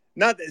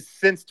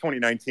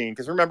 2019.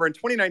 Because remember, in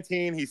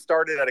 2019 he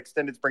started at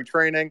extended spring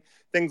training.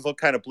 Things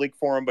looked kind of bleak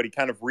for him, but he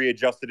kind of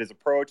readjusted his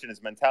approach and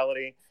his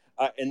mentality.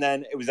 And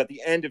then it was at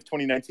the end of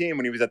 2019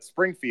 when he was at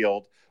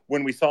Springfield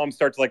when we saw him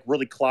start to like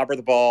really clobber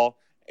the ball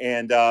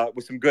and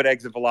with some good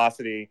exit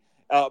velocity.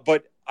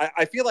 But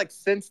I feel like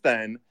since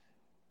then,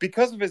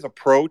 because of his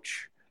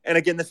approach and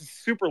again, this is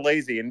super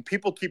lazy, and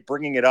people keep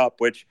bringing it up,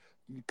 which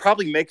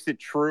probably makes it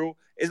true,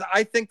 is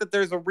I think that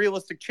there's a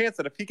realistic chance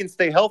that if he can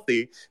stay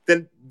healthy,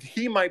 then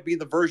he might be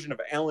the version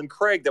of Allen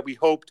Craig that we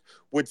hoped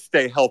would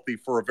stay healthy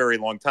for a very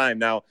long time.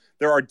 Now,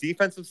 there are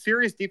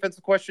serious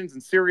defensive questions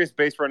and serious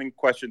base running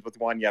questions with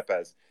Juan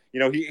Yepez.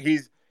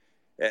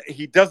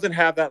 He doesn't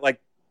have that,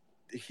 like,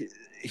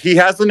 he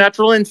has the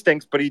natural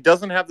instincts, but he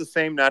doesn't have the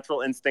same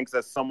natural instincts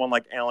as someone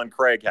like Allen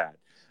Craig had.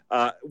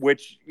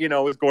 Which,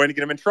 is going to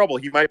get him in trouble.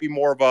 He might be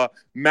more of a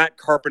Matt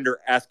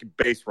Carpenter-esque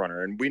base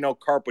runner, and we know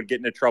Carp would get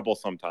into trouble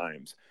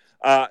sometimes.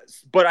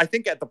 But I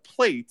think at the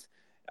plate,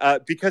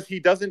 because he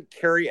doesn't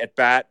carry at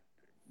bat,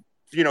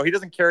 he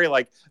doesn't carry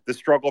like the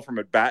struggle from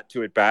at bat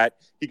to at bat.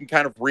 He can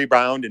kind of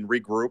rebound and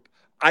regroup.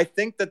 I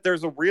think that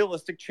there's a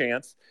realistic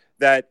chance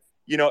that,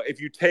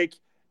 if you take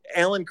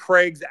Allen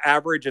Craig's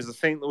average as a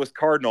St. Louis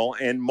Cardinal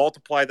and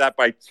multiply that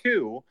by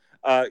 2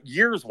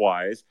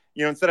 years-wise,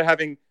 instead of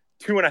having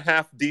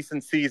 2.5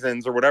 decent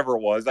seasons or whatever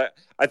it was,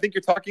 I think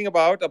you're talking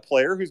about a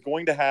player who's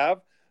going to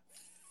have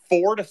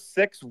 4 to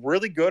 6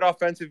 really good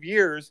offensive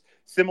years,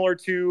 similar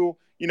to,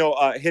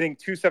 hitting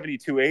 270,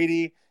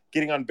 280,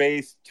 getting on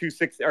base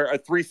 260 or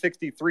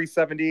 360,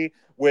 370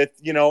 with,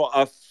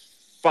 a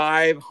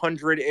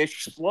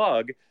 500-ish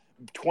slug,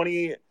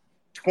 20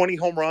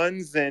 home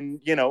runs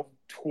and,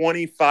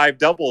 25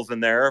 doubles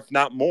in there, if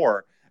not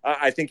more.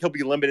 I think he'll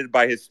be limited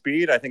by his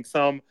speed. I think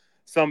some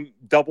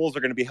doubles are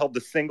going to be held to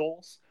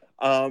singles.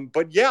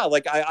 But yeah,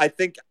 like I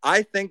think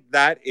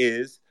that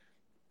is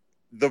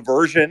the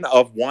version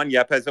of Juan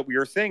Yepez that we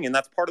are seeing, and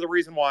that's part of the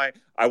reason why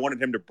I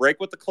wanted him to break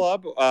with the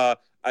club.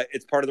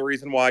 It's part of the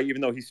reason why, even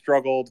though he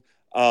struggled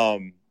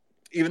during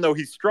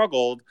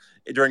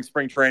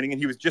spring training, and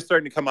he was just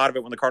starting to come out of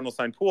it when the Cardinals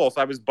signed Pujols,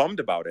 I was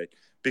bummed about it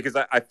because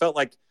I felt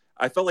like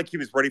he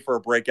was ready for a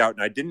breakout,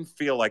 and I didn't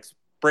feel like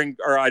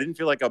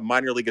a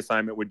minor league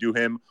assignment would do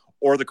him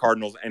or the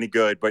Cardinals any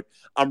good. But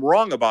I'm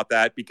wrong about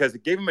that because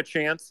it gave him a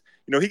chance.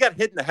 He got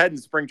hit in the head in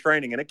spring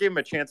training, and it gave him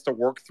a chance to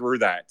work through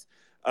that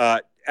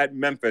at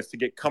Memphis, to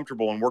get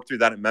comfortable and work through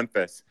that at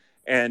Memphis.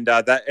 And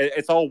that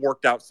it's all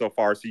worked out so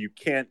far. So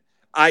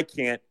I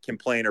can't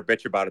complain or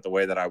bitch about it the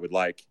way that I would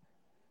like.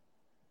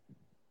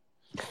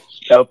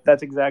 Nope,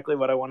 that's exactly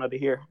what I wanted to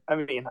hear. I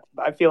mean,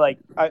 I feel like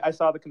I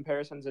saw the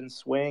comparisons in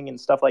swing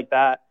and stuff like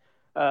that.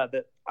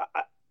 That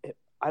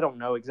I don't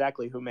know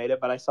exactly who made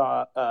it, but I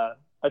saw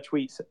a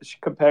tweet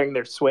comparing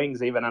their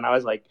swings even, and I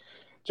was like,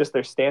 just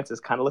their stances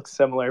kind of look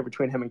similar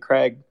between him and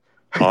Craig.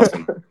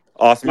 Awesome.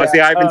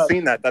 Yeah, I haven't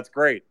seen that. That's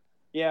great.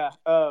 Yeah.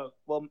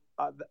 Well,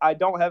 I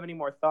don't have any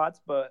more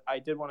thoughts, but I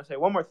did want to say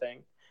one more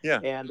thing. Yeah.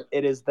 And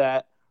it is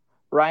that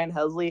Ryan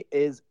Helsley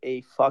is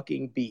a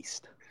fucking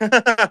beast.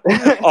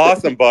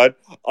 Awesome, bud.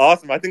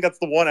 Awesome. I think that's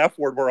the one F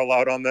word we're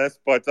allowed on this,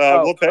 but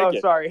we'll take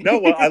it. Sorry. No,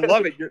 well, I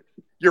love it.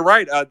 You're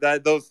right.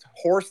 That those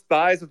horse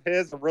thighs of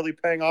his are really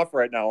paying off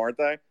right now, aren't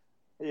they?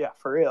 Yeah,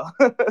 for real.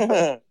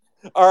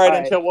 All right,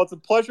 Angel. Well, it's a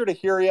pleasure to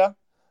hear you.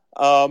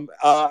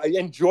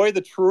 Enjoy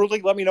the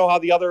Truly. Let me know how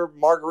the other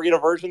margarita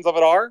versions of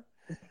it are.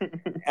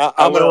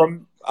 I'm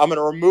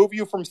gonna remove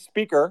you from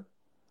speaker.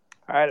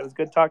 All right, it was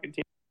good talking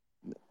to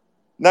you.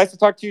 Nice to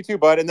talk to you too,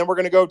 bud. And then we're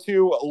gonna go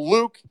to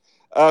Luke,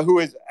 who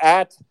is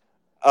at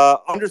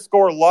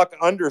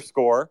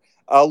 _luck_.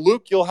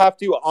 Luke, you'll have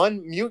to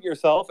unmute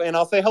yourself, and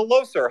I'll say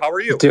hello, sir. How are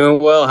you? Doing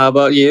well. How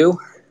about you?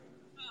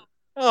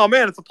 Oh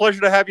man, it's a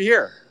pleasure to have you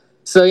here.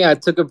 So yeah, I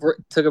took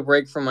a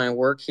break from my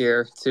work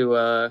here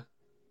to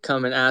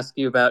come and ask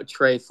you about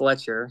Trey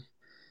Fletcher,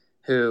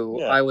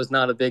 who I was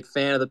not a big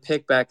fan of the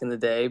pick back in the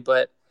day,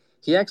 but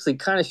he actually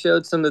kind of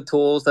showed some of the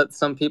tools that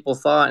some people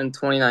thought in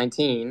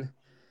 2019.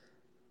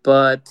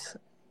 But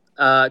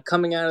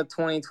coming out of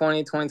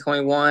 2020,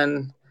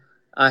 2021,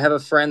 I have a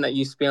friend that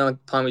used to be on the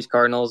Palm Beach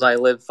Cardinals. I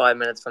live 5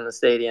 minutes from the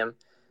stadium,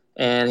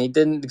 and he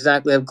didn't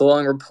exactly have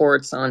glowing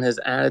reports on his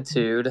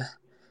attitude.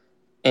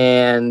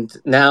 And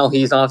now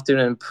he's off to an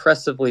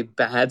impressively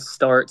bad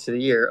start to the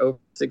year, over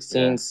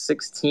 16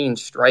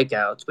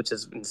 strikeouts, which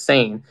is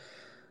insane.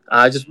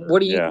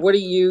 What do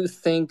you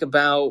think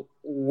about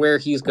where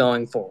he's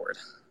going forward?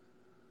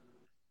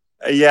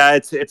 Yeah,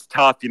 it's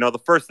tough.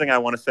 The first thing I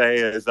want to say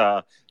is,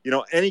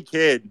 any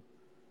kid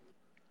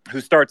who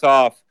starts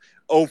off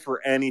 0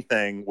 for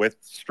anything with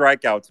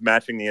strikeouts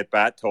matching the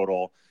at-bat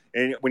total,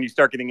 and when you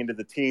start getting into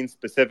the teens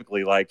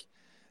specifically, like,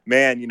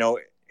 man,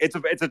 it's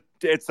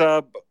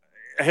a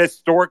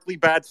historically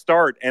bad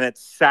start, and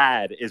it's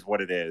sad is what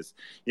it is,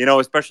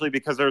 especially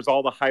because there's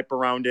all the hype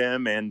around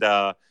him and,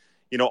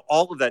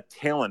 all of that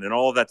talent and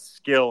all of that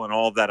skill and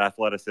all of that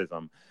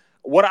athleticism.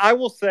 What I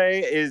will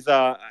say is,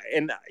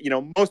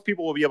 most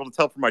people will be able to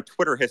tell from my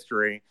Twitter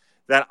history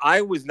that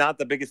I was not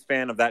the biggest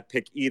fan of that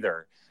pick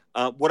either.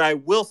 What I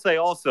will say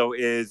also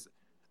is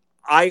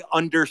I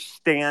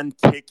understand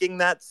taking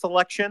that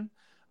selection.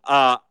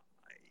 I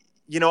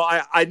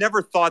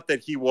never thought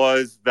that he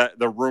was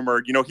the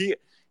rumored,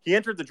 he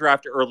entered the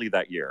draft early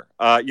that year.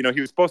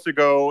 He was supposed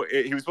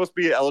to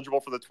be eligible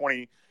for the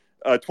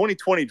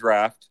 2020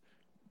 draft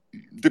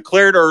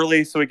declared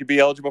early so he could be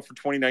eligible for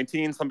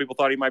 2019. Some people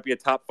thought he might be a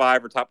top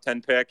 5 or top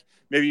 10 pick,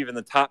 maybe even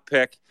the top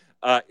pick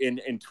in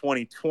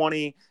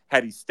 2020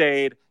 had he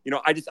stayed.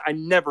 I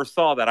never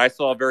saw that. I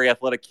saw a very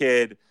athletic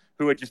kid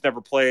who had just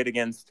never played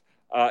against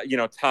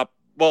top.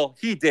 Well,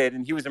 he did,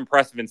 and he was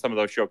impressive in some of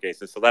those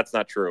showcases, so that's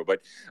not true.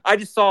 But I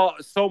just saw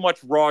so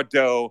much raw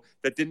dough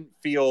that didn't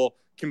feel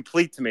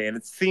complete to me, and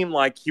it seemed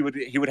like he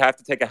would have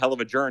to take a hell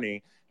of a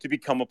journey to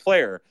become a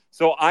player.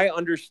 So I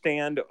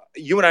understand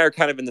you and I are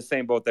kind of in the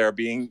same boat there,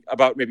 being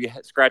about maybe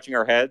scratching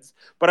our heads.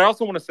 But I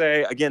also want to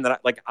say again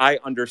that I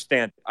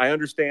understand. I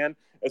understand,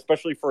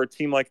 especially for a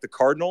team like the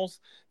Cardinals,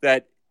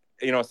 that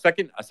a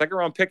second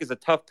round pick is a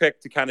tough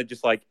pick to kind of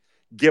just like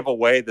give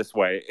away this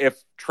way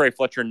if Trey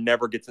Fletcher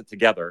never gets it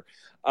together.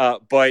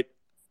 But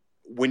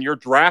when you're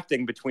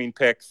drafting between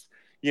picks,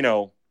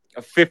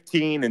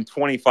 15 and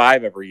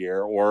 25 every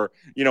year, or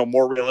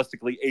more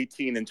realistically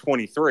 18 and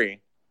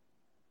 23.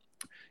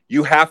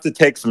 You have to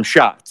take some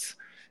shots.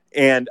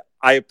 And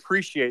I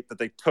appreciate that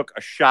they took a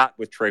shot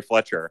with Trey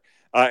Fletcher.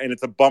 And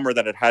it's a bummer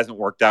that it hasn't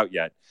worked out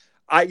yet.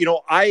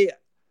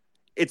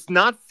 It's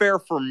not fair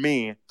for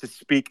me to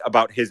speak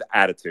about his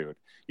attitude.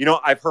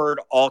 I've heard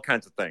all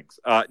kinds of things,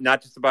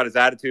 not just about his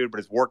attitude, but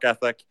his work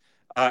ethic.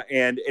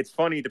 And it's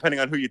funny,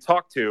 depending on who you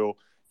talk to,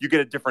 you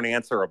get a different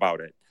answer about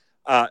it.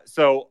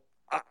 So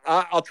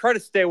I'll try to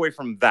stay away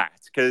from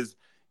that because,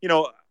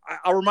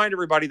 I'll remind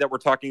everybody that we're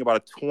talking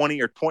about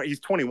he's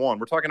 21.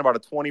 We're talking about a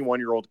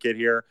 21-year-old kid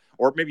here,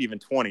 or maybe even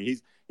 20.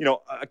 He's,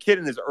 a kid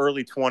in his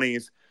early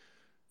 20s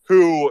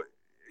who,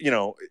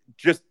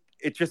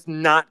 it's just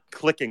not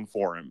clicking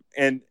for him.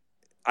 And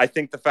I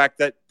think the fact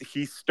that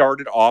he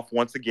started off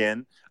once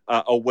again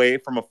away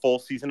from a full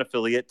season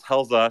affiliate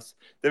tells us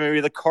that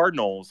maybe the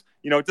Cardinals,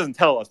 it doesn't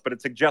tell us, but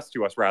it suggests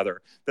to us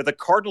rather that the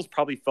Cardinals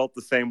probably felt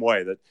the same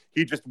way, that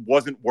he just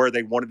wasn't where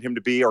they wanted him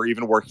to be, or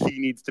even where he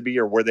needs to be,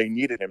 or where they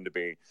needed him to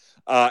be.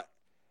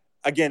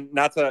 Again,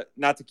 not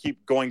to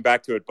keep going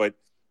back to it, but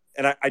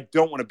and I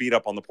don't want to beat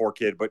up on the poor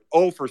kid, but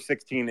 0 for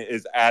 16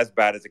 is as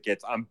bad as it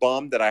gets. I'm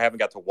bummed that I haven't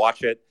got to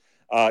watch it.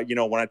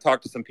 When I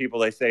talk to some people,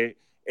 they say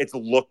it's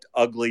looked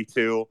ugly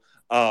too.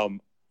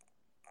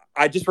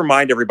 I just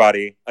remind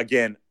everybody,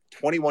 again,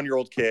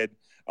 21-year-old kid,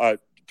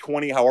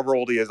 20, however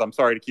old he is. I'm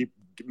sorry to keep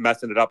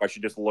messing it up. I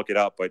should just look it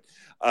up. But,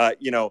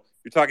 you're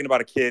talking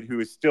about a kid who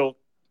is still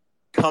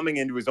coming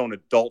into his own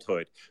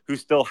adulthood, who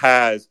still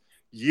has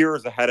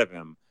years ahead of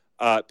him,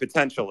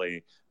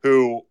 potentially,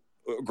 who,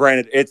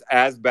 granted, it's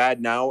as bad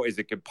now as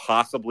it could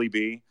possibly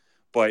be.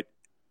 But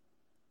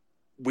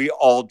we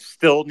all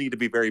still need to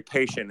be very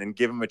patient and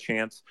give him a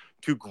chance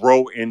to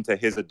grow into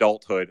his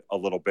adulthood a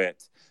little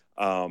bit.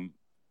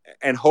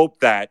 And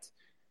hope that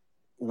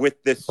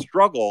with this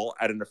struggle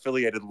at an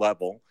affiliated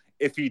level,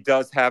 if he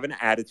does have an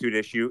attitude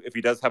issue, if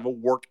he does have a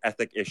work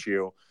ethic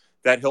issue,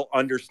 that he'll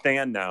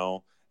understand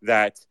now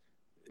that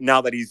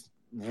he's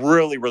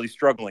really, really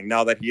struggling,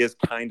 now that he is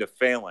kind of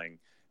failing,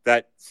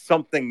 that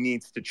something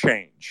needs to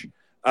change.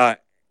 And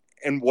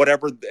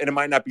it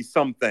might not be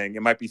something,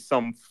 it might be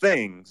some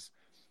things.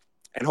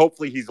 And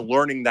hopefully he's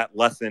learning that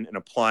lesson and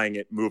applying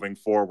it moving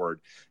forward.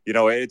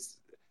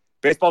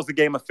 Baseball's the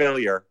game of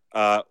failure.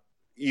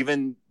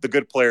 Even the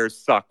good players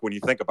suck when you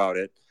think about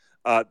it.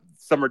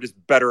 Some are just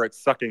better at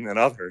sucking than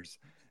others.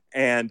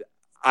 And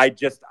I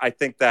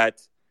think that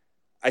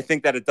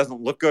it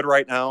doesn't look good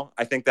right now.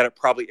 I think that it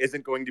probably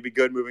isn't going to be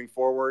good moving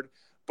forward.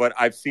 But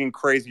I've seen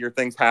crazier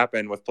things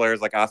happen with players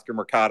like Oscar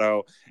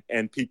Mercado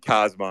and Pete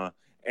Kozma.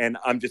 And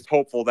I'm just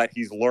hopeful that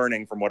he's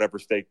learning from whatever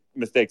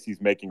mistakes he's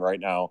making right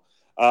now.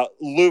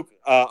 Luke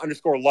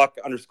 _Luck_,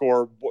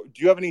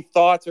 do you have any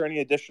thoughts or any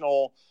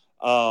additional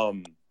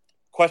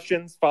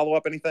questions, follow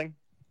up, anything?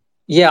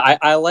 Yeah,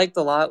 I liked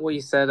a lot what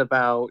you said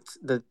about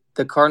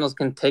the Cardinals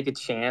can take a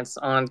chance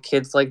on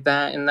kids like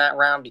that in that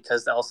round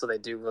because also they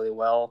do really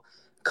well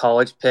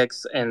college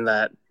picks in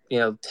that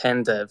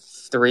 10 to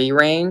 3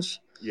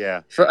 range.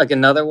 Yeah. For like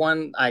another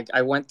one,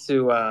 I went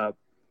to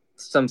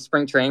some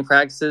spring training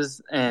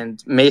practices,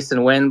 and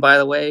Mason Wynn, by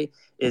the way,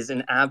 is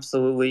an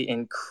absolutely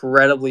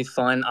incredibly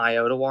fun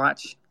IO to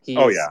watch.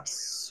 He's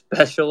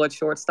special at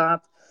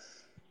shortstop.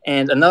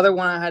 And another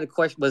one I had a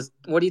question was,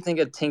 what do you think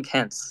of Tink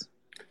Hence?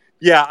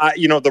 Yeah,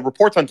 the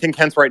reports on Tink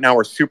Hence right now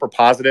are super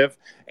positive,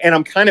 and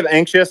I'm kind of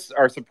anxious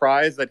or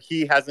surprised that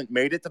he hasn't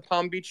made it to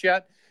Palm Beach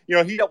yet.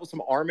 He dealt with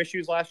some arm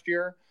issues last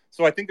year,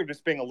 so I think they're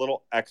just being a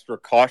little extra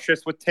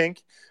cautious with Tink.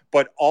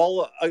 But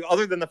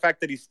other than the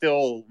fact that he's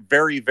still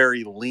very,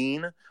 very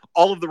lean,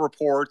 all of the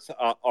reports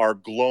are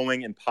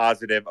glowing and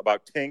positive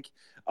about Tink.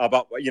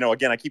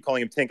 Again, I keep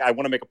calling him Tink. I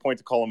want to make a point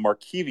to call him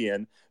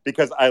Markevian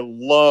because I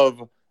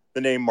love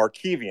the name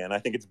Markevian. I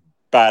think it's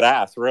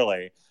badass,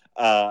 really.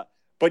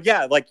 But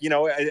yeah,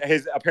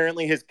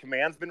 apparently his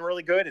command's been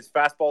really good. His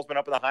fastball's been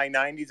up in the high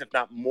 90s, if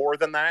not more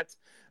than that.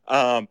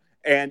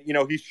 And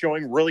he's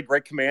showing really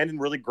great command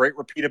and really great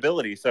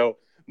repeatability. So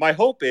my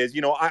hope is,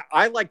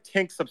 I like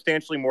Tink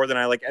substantially more than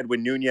I like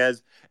Edwin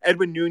Nunez.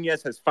 Edwin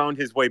Nunez has found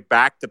his way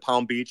back to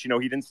Palm Beach. He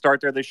didn't start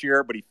there this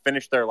year, but he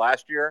finished there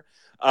last year.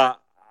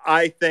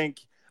 I think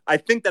I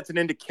think that's an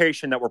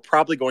indication that we're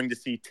probably going to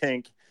see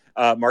Tink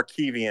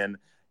Markevian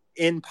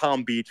in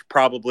Palm Beach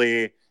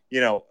probably,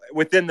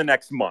 within the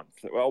next month,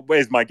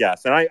 is my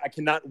guess. And I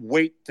cannot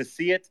wait to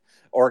see it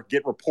or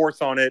get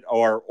reports on it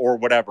or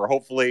whatever.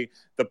 Hopefully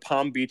the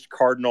Palm Beach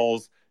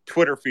Cardinals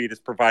Twitter feed is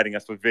providing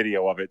us with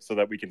video of it so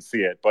that we can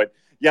see it. But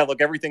yeah,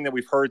 look, everything that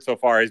we've heard so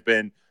far has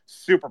been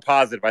super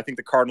positive. I think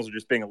the Cardinals are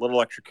just being a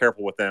little extra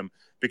careful with him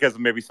because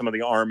of maybe some of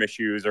the arm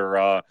issues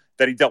or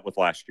that he dealt with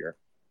last year.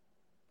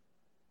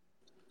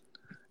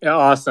 Yeah,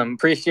 awesome.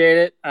 Appreciate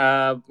it.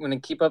 I'm gonna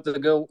keep up the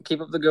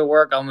good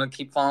work. I'm gonna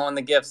keep following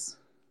the gifts.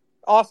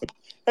 Awesome.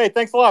 Hey,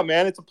 thanks a lot,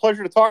 man. It's a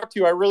pleasure to talk to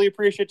you. I really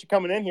appreciate you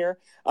coming in here.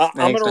 Thanks,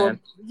 I'm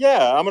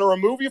gonna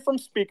remove you from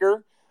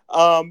speaker.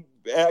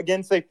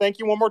 Again, say thank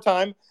you one more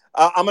time.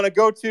 I'm gonna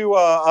go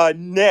to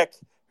Nick,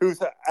 who's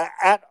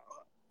at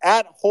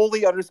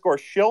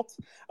holy_Schilt,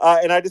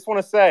 and I just want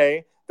to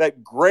say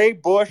that Gray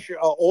Bush,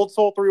 Old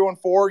Soul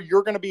 314,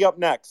 you're gonna be up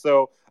next.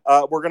 So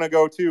we're gonna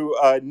go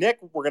to Nick.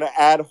 We're gonna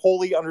add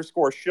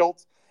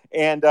holy_Schilt,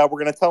 and we're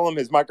gonna tell him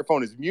his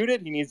microphone is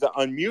muted. He needs to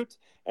unmute.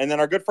 And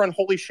then our good friend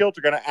Holy Schilt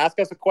are going to ask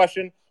us a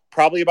question,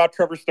 probably about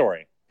Trevor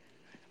Story.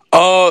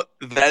 That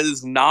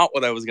is not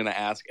what I was going to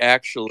ask,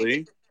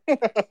 actually.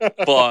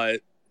 But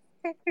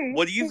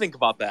what do you think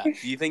about that?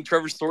 Do you think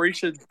Trevor Story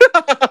should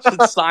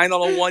sign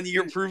on a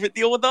 1-year prove-it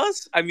deal with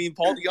us? I mean,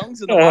 Paul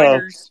Young's in the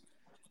minors.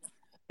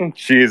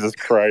 Jesus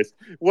Christ.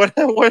 What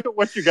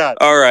you got?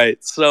 All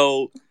right.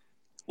 So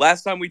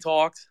last time we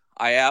talked,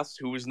 I asked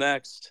who was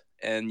next,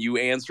 and you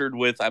answered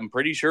with, I'm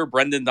pretty sure,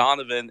 Brendan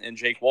Donovan and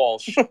Jake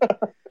Walsh.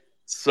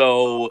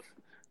 So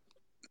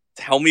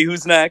tell me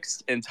who's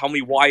next and tell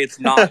me why it's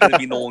not going to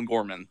be Nolan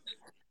Gorman.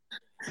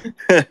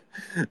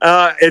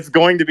 It's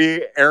going to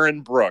be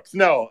Aaron Brooks.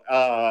 No,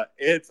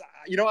 it's,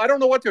 I don't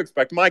know what to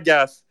expect. My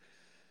guess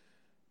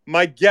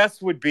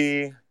would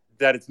be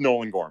that it's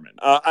Nolan Gorman.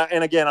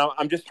 And again,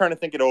 I'm just trying to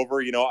think it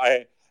over.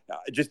 I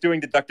just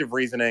doing deductive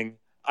reasoning.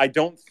 I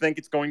don't think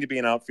it's going to be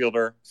an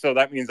outfielder. So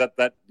that means that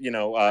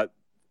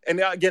and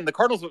again, the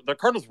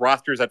Cardinals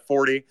roster is at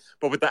 40,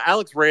 but with the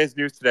Alex Reyes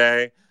news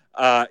today,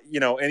 and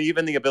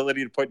even the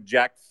ability to put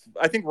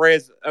I think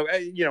Reyes,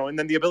 and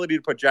then the ability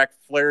to put Jack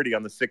Flaherty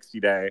on the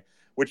 60-day,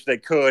 which they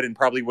could and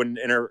probably wouldn't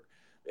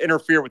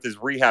interfere with his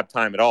rehab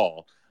time at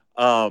all.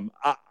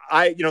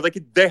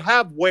 They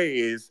have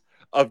ways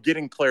of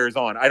getting players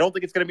on. I don't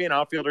think it's going to be an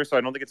outfielder, so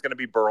I don't think it's going to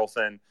be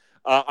Burleson.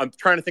 I'm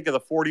trying to think of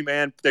the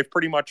 40-man. They've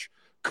pretty much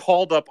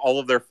called up all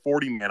of their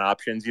 40-man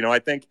options. I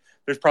think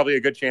there's probably a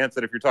good chance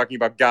that if you're talking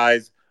about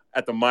guys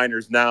at the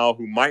minors now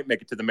who might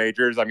make it to the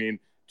majors, I mean,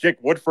 Jake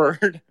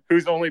Woodford,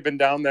 who's only been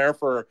down there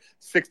for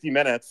 60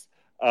 minutes,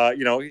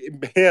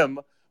 him.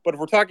 But if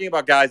we're talking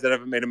about guys that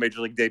haven't made a major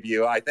league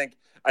debut, I think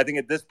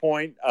at this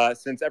point,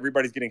 since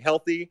everybody's getting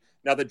healthy,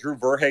 now that Drew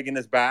Verhagen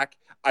is back,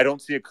 I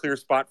don't see a clear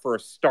spot for a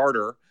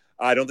starter.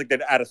 I don't think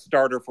they'd add a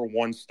starter for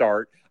one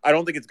start. I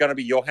don't think it's going to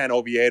be Johan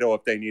Oviedo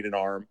if they need an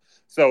arm.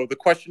 So the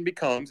question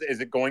becomes, is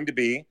it going to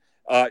be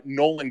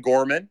Nolan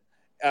Gorman?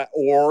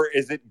 Or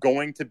is it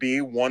going to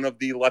be one of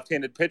the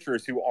left-handed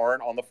pitchers who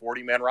aren't on the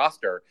 40-man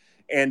roster?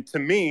 And to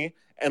me,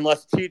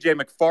 unless TJ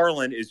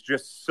McFarland is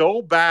just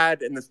so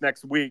bad in this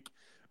next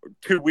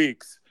 2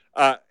 weeks,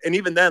 and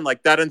even then,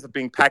 that ends up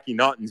being Packy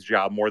Naughton's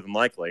job more than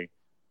likely,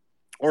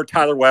 or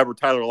Tyler Webb or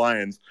Tyler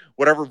Lyons,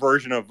 whatever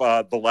version of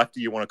the lefty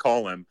you want to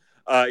call him.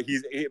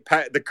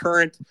 The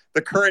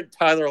current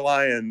Tyler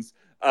Lyons,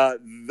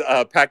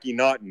 Packy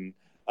Naughton,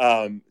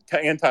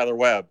 and Tyler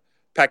Webb,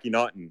 Packy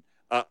Naughton.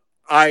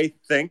 I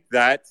think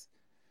that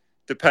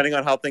depending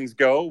on how things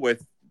go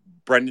with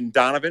Brendan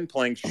Donovan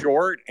playing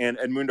short and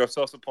Edmundo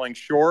Sosa playing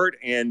short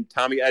and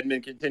Tommy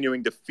Edman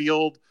continuing to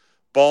field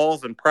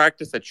balls and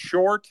practice at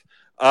short,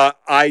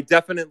 I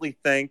definitely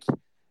think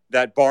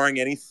that barring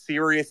any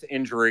serious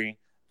injury,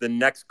 the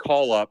next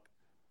call-up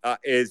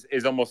is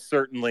almost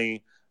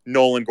certainly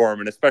Nolan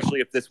Gorman,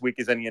 especially if this week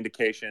is any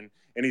indication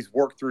and he's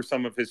worked through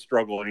some of his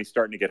struggle and he's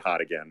starting to get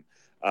hot again.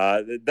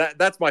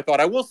 That's my thought.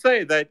 I will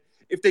say that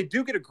if they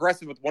do get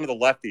aggressive with one of the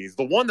lefties,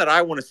 the one that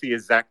I want to see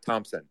is Zach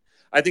Thompson.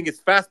 I think his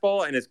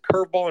fastball and his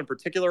curveball in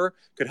particular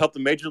could help the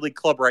major league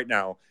club right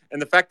now.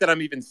 And the fact that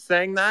I'm even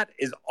saying that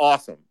is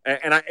awesome.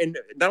 And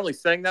not only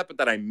saying that, but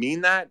that I mean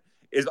that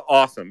is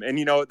awesome.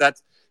 And,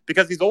 that's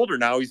because he's older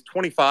now. He's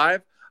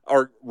 25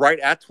 or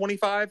right at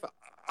 25.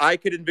 I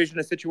could envision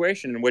a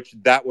situation in which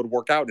that would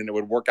work out and it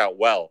would work out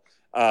well.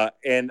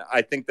 And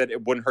I think that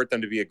it wouldn't hurt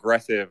them to be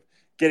aggressive,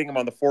 getting him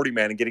on the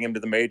 40-man and getting him to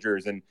the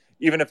majors. And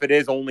even if it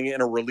is only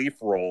in a relief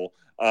role,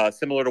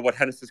 similar to what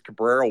Genesis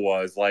Cabrera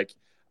was,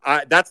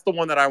 that's the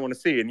one that I want to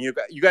see. And you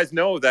guys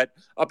know that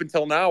up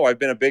until now, I've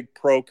been a big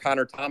pro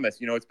Connor Thomas.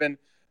 It's been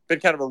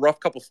kind of a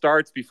rough couple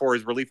starts before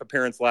his relief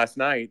appearance last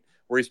night,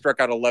 where he struck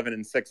out 11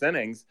 in 6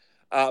 innings.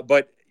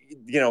 But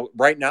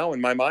right now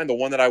in my mind, the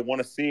one that I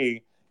want to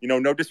see,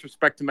 no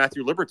disrespect to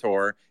Matthew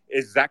Liberatore,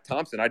 is Zach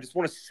Thompson. I just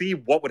want to see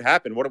what would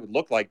happen, what it would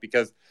look like,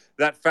 because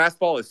that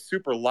fastball is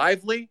super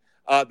lively.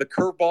 The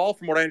curveball,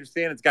 from what I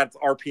understand, it's got its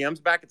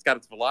RPMs back. It's got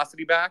its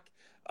velocity back.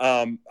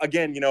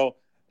 Again,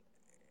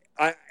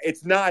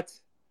 it's not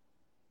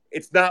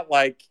it's not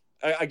like,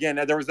 again,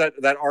 there was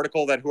that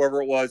article that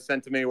whoever it was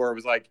sent to me where it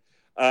was like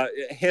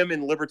him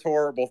and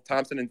Liberatore, both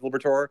Thompson and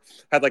Liberatore,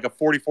 had like a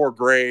 44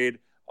 grade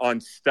on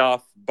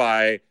stuff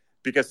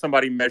because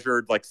somebody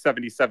measured like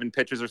 77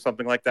 pitches or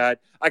something like that.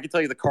 I can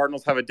tell you the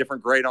Cardinals have a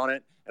different grade on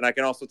it. And I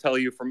can also tell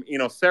you from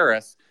Eno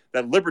Saris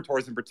that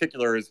Liberatore's in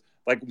particular is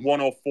like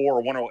 104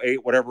 or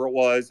 108, whatever it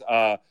was,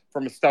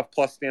 from a stuff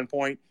plus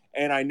standpoint.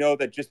 And I know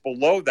that just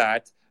below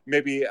that,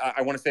 maybe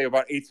I want to say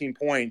about 18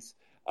 points,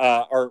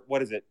 or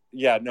what is it?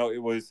 Yeah, no,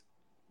 it was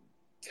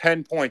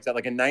 10 points at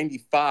like a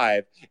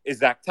 95 is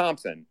Zach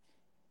Thompson.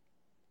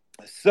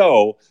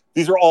 So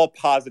these are all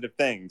positive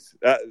things,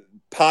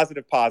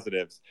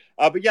 positives.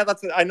 But yeah,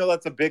 I know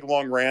that's a big,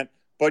 long rant.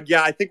 But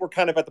yeah, I think we're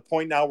kind of at the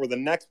point now where the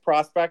next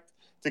prospect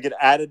to get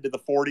added to the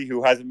 40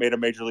 who hasn't made a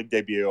major league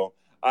debut,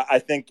 I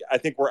think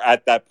we're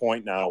at that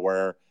point now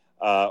where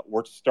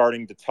we're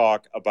starting to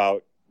talk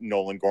about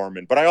Nolan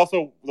Gorman. But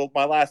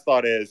my last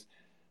thought is,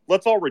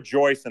 let's all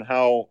rejoice in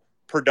how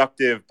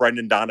productive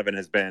Brendan Donovan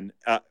has been,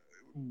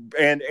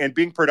 and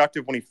being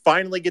productive when he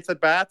finally gets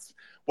at bats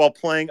while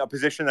playing a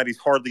position that he's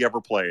hardly ever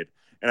played.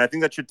 And I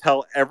think that should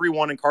tell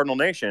everyone in Cardinal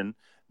Nation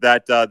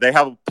that they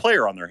have a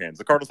player on their hands.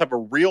 The Cardinals have a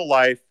real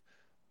life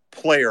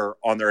player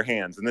on their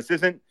hands. And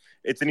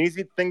it's an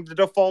easy thing to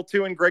default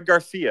to in Greg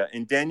Garcia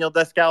and Daniel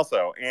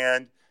Descalso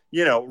and,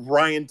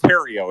 Ryan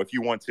Theriot if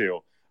you want to.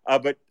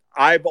 But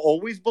I've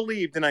always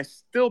believed, and I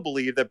still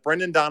believe, that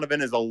Brendan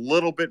Donovan is a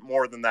little bit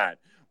more than that.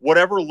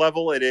 Whatever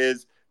level it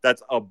is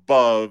that's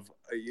above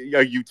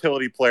a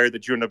utility player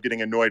that you end up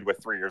getting annoyed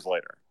with 3 years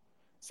later.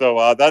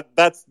 So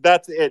that's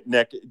it,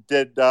 Nick.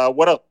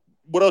 What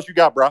else you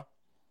got, bro?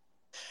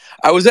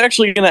 I was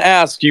actually going to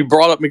ask. You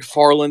brought up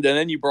McFarland, and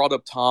then you brought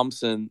up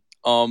Thompson.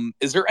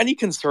 Is there any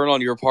concern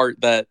on your part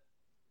that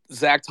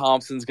Zach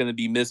Thompson's going to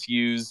be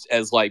misused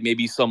as like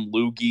maybe some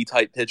loogie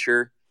type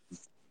pitcher?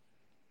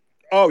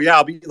 Oh yeah,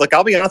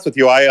 I'll be honest with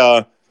you.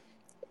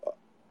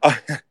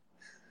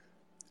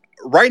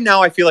 Right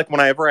now I feel like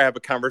whenever I have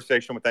a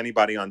conversation with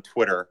anybody on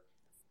Twitter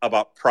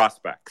about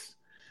prospects,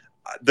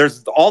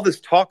 there's all this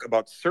talk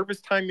about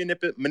service time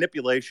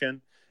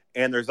manipulation,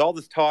 and there's all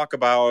this talk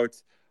about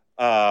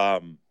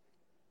getting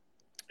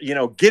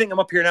them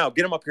up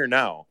here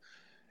now.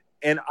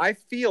 And I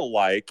feel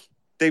like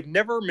they've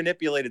never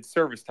manipulated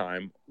service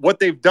time. What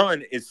they've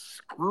done is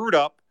screwed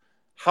up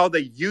how they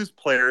use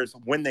players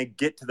when they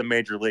get to the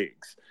major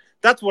leagues.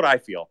 That's what I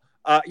feel.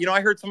 I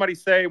heard somebody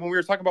say when we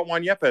were talking about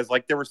Juan Yepes,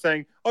 like they were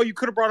saying, oh, you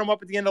could have brought him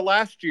up at the end of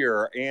last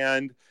year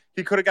and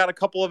he could have got a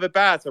couple of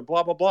at-bats or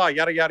blah, blah, blah,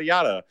 yada, yada,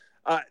 yada.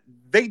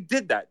 They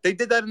did that. They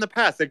did that in the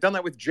past. They've done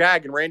that with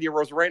Jag and Randy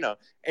Arozarena,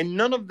 and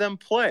none of them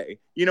play.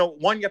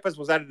 Juan Yepes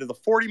was added to the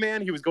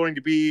 40-man. He was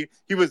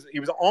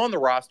on the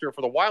roster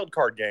for the wild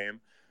card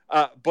game.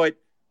 But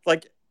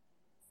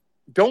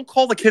don't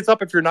call the kids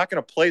up if you're not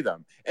going to play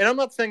them. And I'm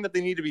not saying that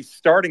they need to be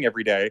starting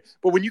every day,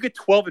 but when you get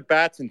 12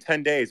 at-bats in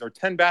 10 days or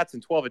 10 bats in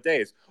 12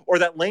 days, or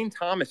that Lane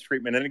Thomas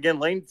treatment, and again,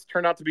 Lane's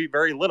turned out to be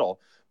very little,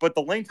 but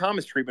the Lane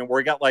Thomas treatment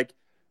where he got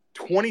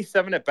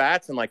 27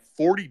 at-bats in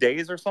 40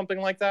 days or something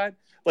like that,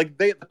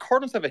 the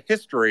Cardinals have a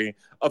history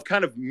of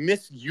kind of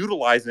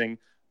misutilizing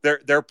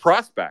their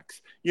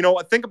prospects.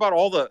 Think about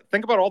all the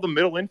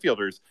middle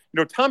infielders.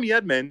 Tommy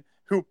Edman,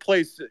 who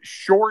plays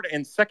short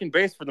and second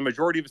base for the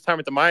majority of his time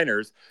at the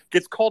minors,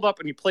 gets called up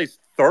and he plays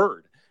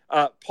third.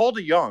 Paul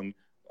DeYoung,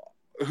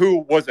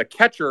 who was a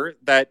catcher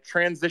that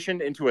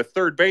transitioned into a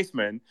third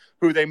baseman,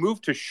 who they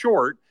moved to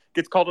short,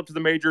 gets called up to the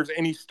majors,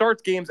 and he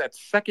starts games at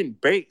second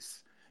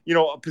base,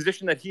 a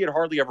position that he had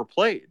hardly ever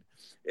played.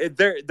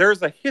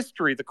 There's a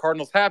history the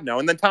Cardinals have now.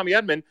 And then Tommy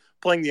Edman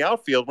playing the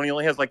outfield when he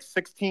only has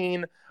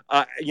 16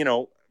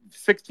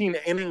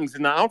 innings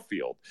in the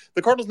outfield.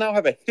 The Cardinals now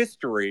have a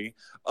history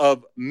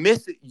of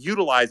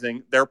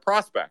misutilizing their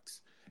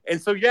prospects. And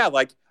so, yeah,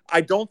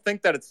 I think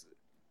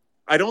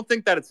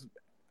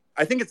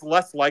it's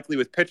less likely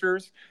with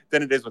pitchers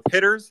than it is with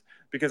hitters,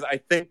 because I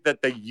think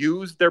that they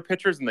use their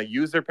pitchers and they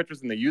use their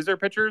pitchers and they use their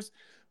pitchers.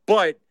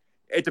 But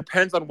it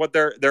depends on what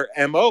their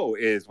MO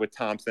is with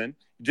Thompson,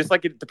 just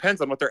like it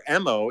depends on what their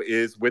MO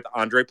is with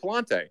Andre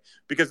Palante.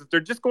 Because if they're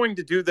just going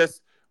to do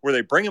this where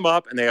they bring him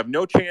up and they have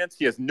no chance,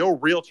 he has no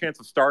real chance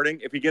of starting.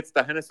 If he gets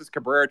the Genesis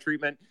Cabrera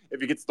treatment,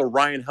 if he gets the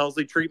Ryan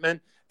Helsley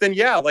treatment, then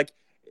yeah,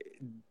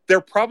 they're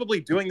probably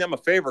doing them a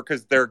favor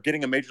because they're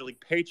getting a major league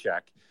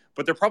paycheck,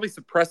 but they're probably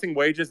suppressing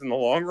wages in the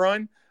long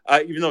run.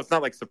 Even though it's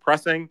not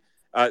suppressing,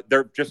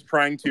 they're just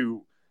trying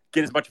to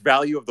get as much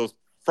value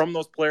from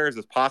those players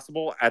as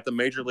possible at the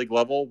major league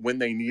level when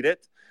they need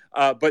it.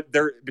 But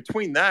they're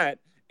between that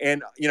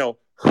and,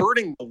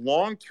 hurting the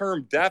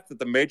long-term depth at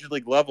the major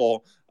league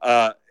level,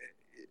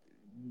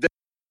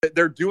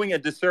 they're doing a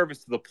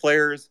disservice to the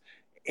players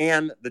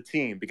and the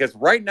team. Because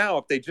right now,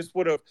 if they just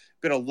would have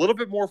been a little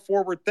bit more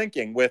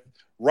forward-thinking with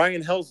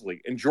Ryan Helsley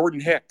and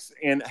Jordan Hicks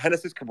and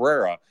Genesis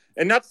Cabrera,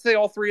 and not to say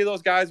all three of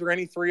those guys or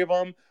any three of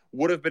them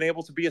would have been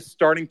able to be a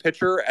starting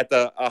pitcher at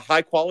a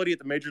high quality at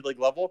the major league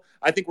level.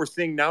 I think we're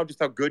seeing now just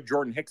how good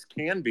Jordan Hicks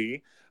can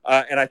be.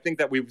 And I think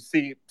that we would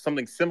see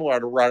something similar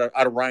out of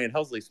Ryan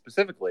Helsley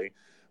specifically.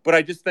 But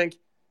I just think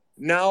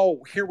now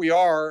here we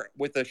are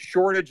with a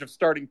shortage of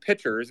starting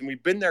pitchers, and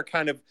we've been there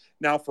kind of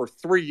now for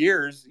 3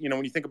 years.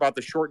 When you think about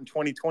the shortened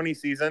 2020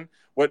 season,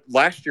 what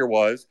last year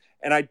was,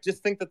 and I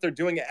just think that they're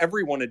doing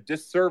everyone a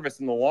disservice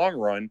in the long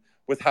run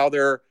with how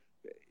they're,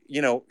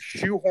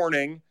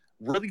 shoehorning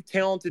really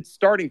talented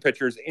starting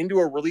pitchers into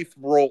a relief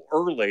role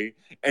early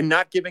and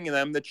not giving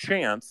them the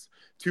chance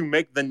to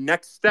make the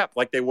next step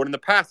like they would in the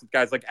past with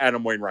guys like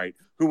Adam Wainwright,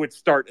 who would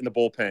start in the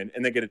bullpen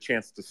and they get a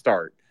chance to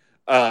start.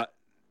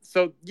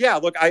 So, yeah,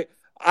 look, I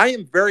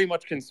am very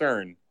much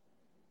concerned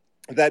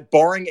that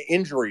barring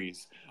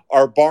injuries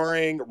or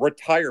barring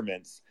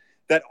retirements,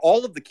 that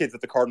all of the kids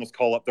that the Cardinals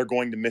call up, they're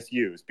going to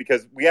misuse,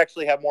 because we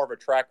actually have more of a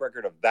track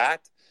record of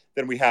that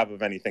than we have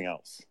of anything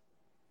else.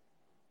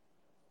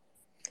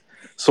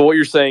 So what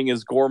you're saying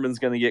is Gorman's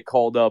going to get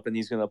called up and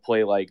he's going to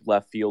play like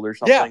left field or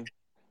something?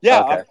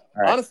 Yeah. Okay.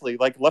 Honestly,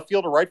 like left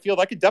field or right field,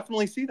 I could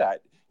definitely see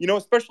that.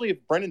 Especially if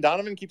Brendan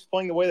Donovan keeps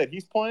playing the way that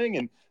he's playing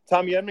and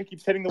Tommy Edman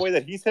keeps hitting the way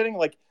that he's hitting,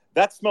 like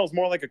that smells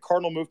more like a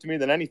Cardinal move to me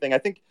than anything. I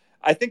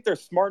think they're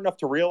smart enough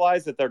to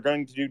realize that they're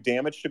going to do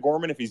damage to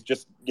Gorman if he's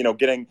just,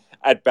 getting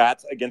at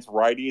bats against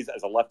righties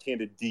as a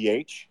left-handed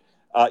DH.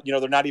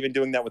 They're not even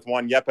doing that with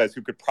Juan Yepes,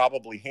 who could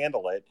probably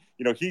handle it.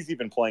 He's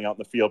even playing out in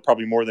the field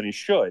probably more than he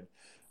should.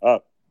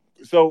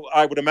 So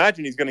I would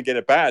imagine he's going to get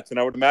at bats, and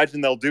I would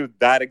imagine they'll do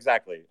that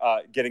exactly,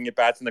 getting at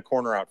bats in the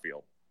corner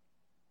outfield.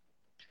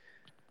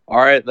 All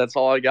right, that's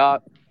all I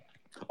got.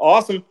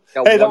 Awesome.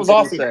 Hey, that was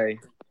awesome.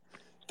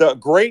 The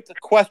great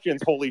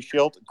questions, Holy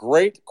Shield.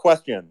 Great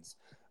questions.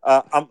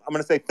 I'm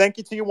going to say thank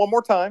you to you one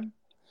more time.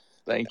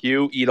 Thank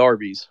you. Eat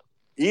Arby's.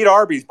 Eat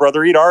Arby's,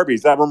 brother. Eat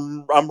Arby's.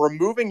 I'm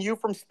removing you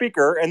from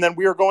speaker, and then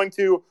we are going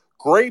to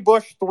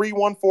Graybush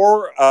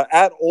 314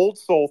 at Old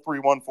Soul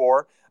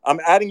 314. I'm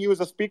adding you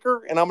as a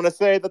speaker, and I'm going to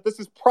say that this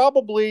is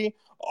probably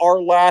our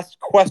last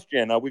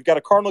question. We've got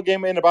a Cardinal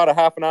game in about a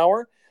half an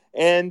hour.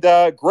 And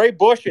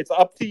Graybush, it's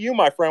up to you,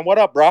 my friend. What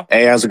up, bro?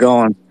 Hey, how's it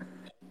going?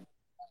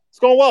 It's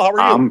going well. How are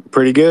you? I'm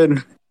pretty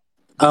good.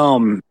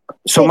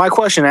 So my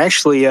question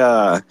actually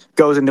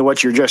goes into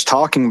what you're just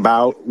talking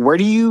about. Where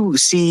do you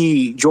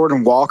see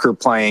Jordan Walker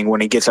playing when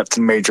he gets up to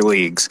the major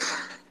leagues?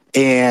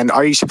 And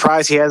are you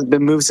surprised he hasn't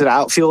been moved to the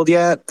outfield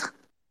yet?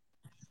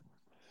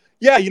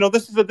 Yeah,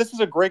 this is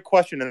a great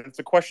question, and it's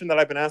a question that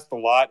I've been asked a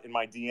lot in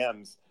my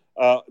DMs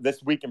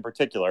this week in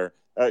particular.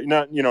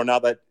 Now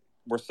that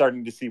we're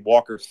starting to see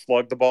Walker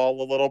slug the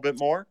ball a little bit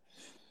more,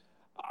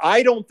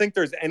 I don't think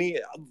there's any.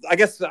 I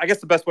guess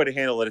the best way to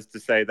handle it is to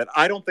say that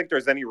I don't think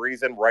there's any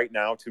reason right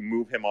now to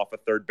move him off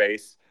of third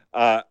base.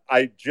 I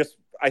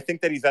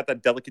think that he's at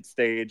that delicate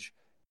stage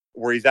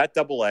where he's at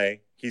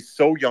AA. He's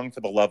so young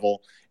for the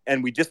level,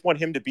 and we just want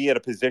him to be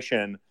at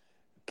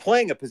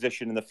playing a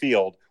position in the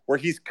field where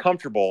he's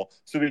comfortable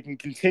so that he can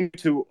continue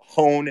to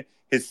hone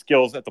his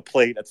skills at the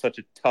plate at such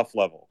a tough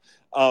level.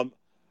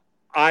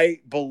 I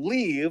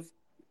believe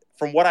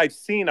from what I've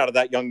seen out of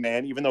that young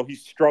man, even though he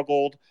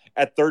struggled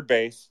at third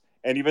base,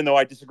 and even though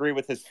I disagree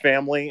with his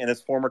family and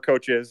his former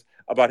coaches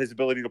about his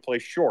ability to play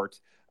short,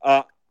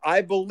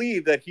 I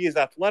believe that he is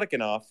athletic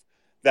enough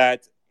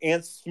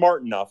and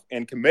smart enough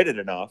and committed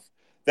enough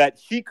that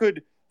he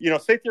could,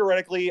 say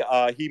theoretically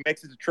he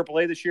makes it to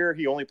AAA this year.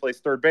 He only plays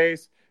third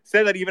base.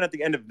 Say that even at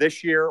the end of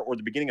this year or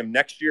the beginning of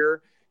next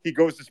year, he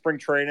goes to spring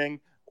training,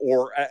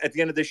 or at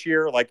the end of this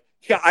year,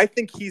 I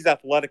think he's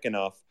athletic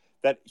enough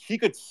that he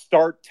could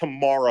start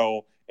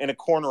tomorrow in a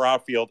corner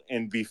outfield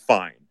and be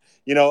fine.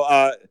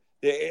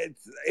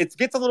 It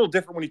gets a little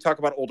different when you talk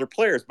about older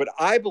players, but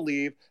I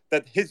believe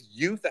that his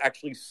youth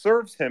actually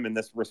serves him in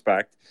this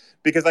respect,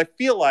 because I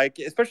feel like,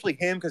 especially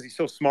him, because he's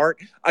so smart,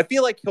 I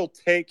feel like he'll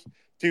take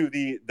to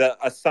the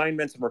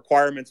assignments and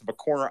requirements of a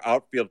corner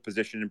outfield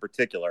position in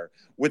particular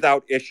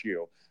without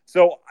issue.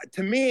 So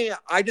to me,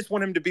 I just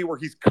want him to be where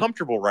he's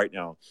comfortable right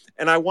now.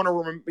 And I want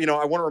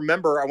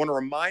to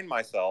remind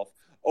myself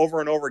over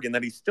and over again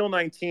that he's still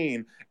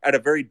 19 at a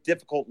very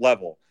difficult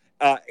level.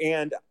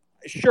 And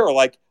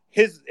sure,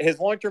 his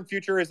long-term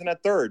future isn't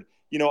at third.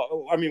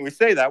 We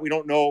say that. We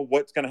don't know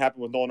what's going to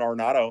happen with Nolan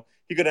Arenado.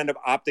 He could end up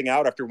opting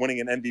out after winning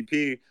an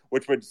MVP,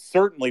 which would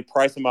certainly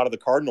price him out of the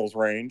Cardinals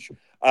range.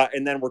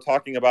 And then we're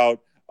talking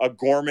about a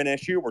Gorman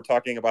issue. We're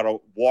talking about a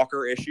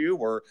Walker issue.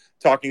 We're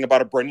talking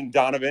about a Brendan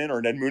Donovan or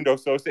an Edmundo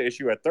Sosa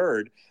issue at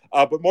third.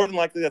 But more than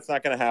likely, that's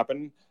not going to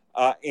happen.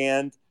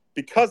 And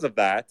because of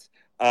that,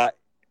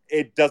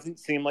 it doesn't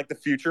seem like the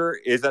future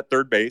is at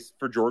third base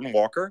for Jordan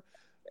Walker.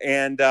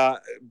 And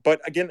but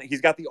again,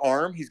 he's got the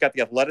arm, he's got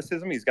the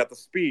athleticism, he's got the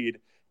speed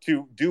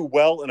to do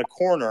well in a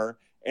corner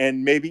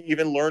and maybe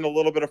even learn a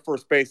little bit of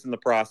first base in the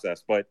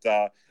process. But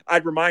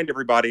I'd remind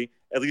everybody,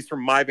 at least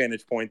from my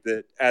vantage point,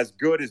 that as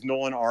good as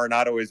Nolan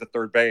Arenado is at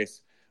third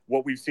base,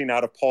 what we've seen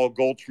out of Paul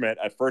Goldschmidt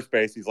at first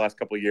base these last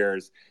couple of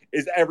years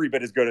is every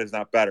bit as good, as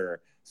not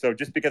better. So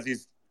just because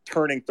he's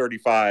turning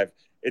 35,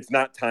 it's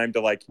not time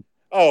to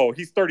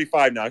he's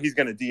 35 now, he's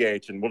going to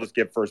DH and we'll just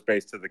give first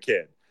base to the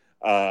kid.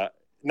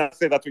 Not to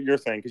say that's what you're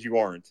saying, because you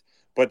aren't,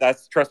 but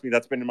trust me,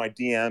 that's been in my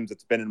DMs.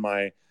 It's been in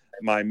my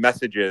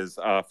messages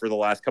for the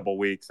last couple of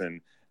weeks.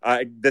 And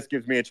This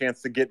gives me a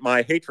chance to get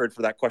my hatred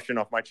for that question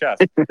off my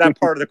chest. That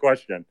part of the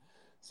question.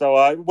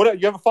 So, what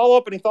you have a follow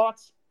up? Any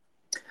thoughts?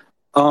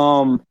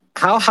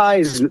 How high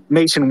is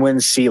Mason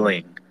Wynn's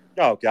ceiling?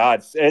 Oh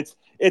God, it's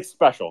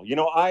special.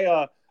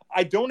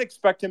 I don't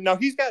expect him. Now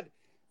he's got,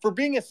 for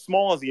being as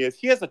small as he is,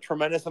 he has a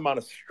tremendous amount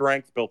of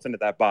strength built into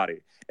that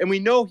body, and we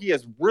know he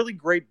has really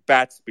great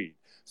bat speed.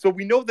 So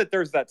we know that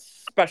there's that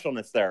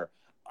specialness there.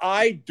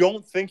 I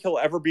don't think he'll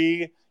ever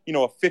be,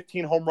 a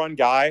 15 home run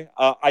guy.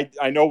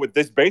 I know with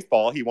this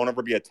baseball, he won't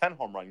ever be a 10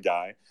 home run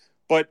guy,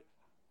 but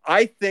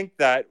I think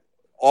that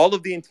all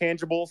of the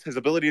intangibles, his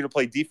ability to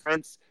play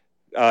defense,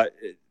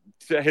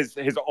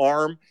 his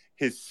arm,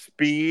 his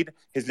speed,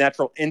 his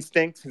natural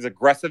instincts, his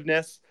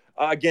aggressiveness.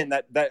 Again,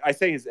 that I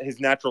say his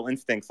natural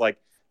instincts. Like,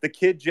 the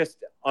kid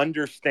just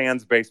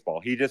understands baseball.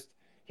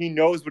 He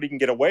knows what he can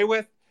get away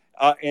with,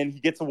 and he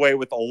gets away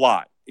with a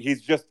lot.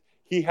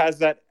 He has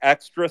that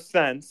extra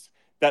sense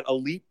that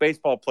elite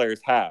baseball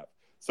players have.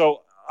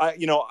 So I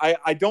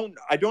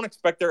don't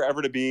expect there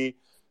ever to be,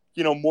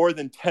 more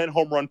than 10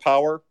 home run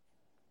power.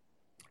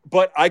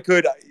 But I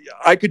could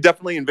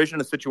definitely envision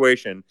a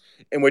situation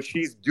in which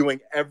he's doing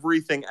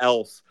everything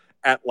else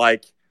at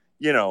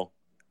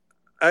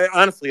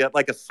honestly at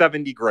like a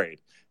 70 grade.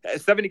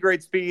 70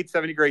 grade speed,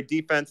 70 grade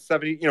defense,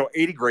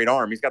 80 grade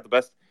arm. He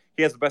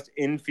has the best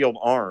infield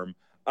arm.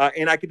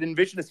 And I could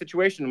envision a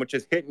situation in which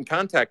his hit and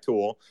contact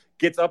tool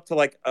gets up to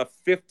like a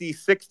 50,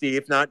 60,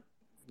 if not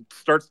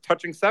starts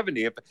touching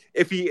 70.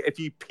 If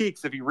he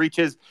peaks, if he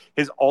reaches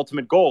his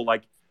ultimate goal,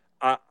 like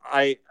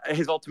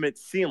his ultimate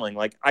ceiling,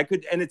 like I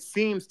could, and it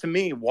seems to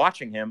me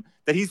watching him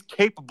that he's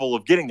capable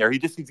of getting there. He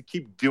just needs to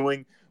keep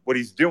doing what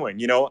he's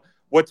doing.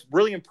 What's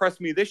really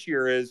impressed me this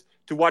year is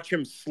to watch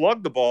him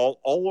slug the ball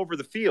all over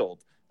the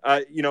field.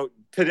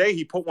 Today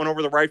he put one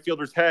over the right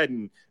fielder's head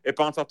and it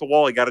bounced off the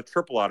wall. He got a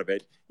triple out of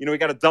it. He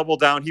got a double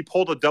down. He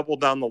pulled a double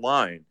down the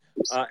line.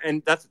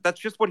 And that's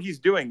just what he's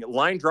doing.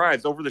 Line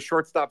drives over the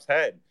shortstop's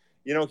head.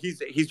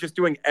 He's just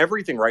doing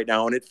everything right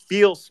now, and it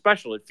feels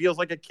special. It feels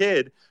like a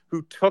kid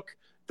who took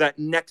that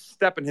next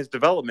step in his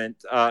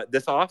development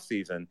this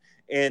offseason.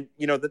 And,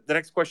 the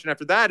next question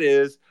after that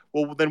is,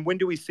 well, then when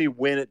do we see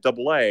Wynn at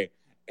AA?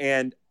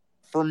 And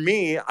for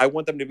me, I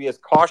want them to be as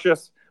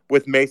cautious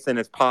with Mason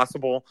as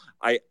possible.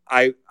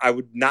 I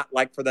would not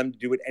like for them to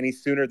do it any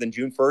sooner than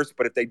June 1st,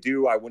 but if they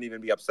do, I wouldn't even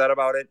be upset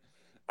about it.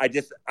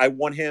 I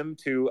want him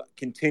to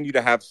continue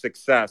to have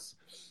success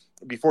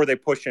before they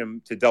push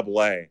him to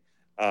AA.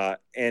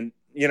 And,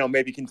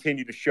 maybe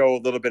continue to show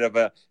a little bit of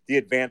the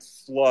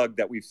advanced slug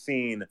that we've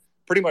seen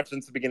pretty much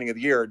since the beginning of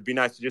the year. It'd be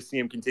nice to just see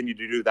him continue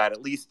to do that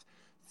at least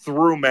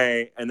through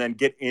May and then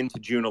get into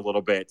June a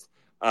little bit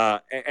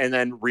and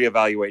then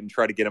reevaluate and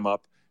try to get him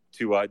up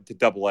to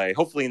AA.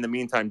 Hopefully in the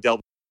meantime,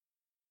 Delvin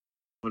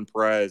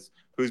Perez,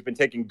 who's been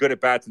taking good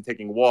at-bats and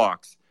taking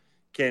walks,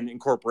 can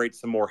incorporate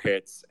some more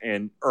hits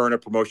and earn a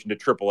promotion to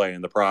AAA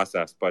in the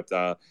process. But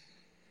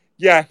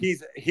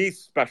he's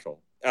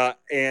special.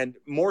 And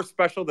more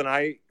special than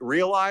I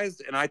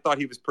realized, and I thought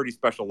he was pretty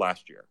special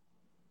last year.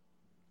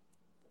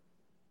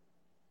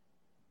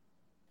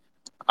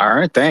 All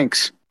right,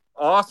 thanks.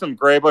 Awesome,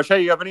 Graybush.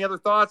 Hey, you have any other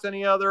thoughts?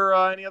 Any other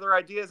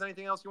ideas?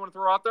 Anything else you want to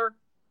throw out there?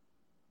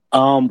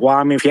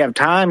 Well, if you have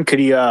time, could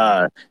you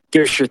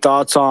give us your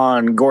thoughts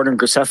on Gordon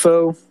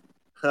Graceffo?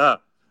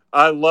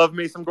 I love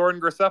me some Gordon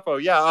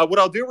Graceffo. Yeah, what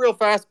I'll do real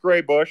fast,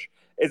 Graybush,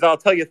 is I'll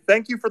tell you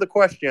thank you for the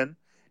question,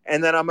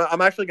 and then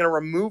I'm actually going to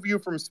remove you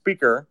from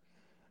speaker.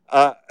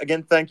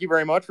 Again, thank you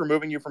very much for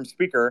removing you from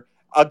speaker.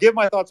 I'll give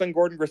my thoughts on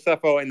Gordon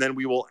Graceffo, and then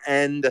we will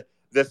end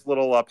this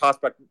little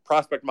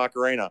prospect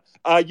Macarena.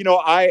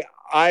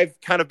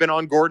 I've kind of been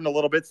on Gordon a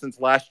little bit since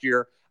last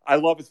year. I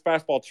love his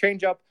fastball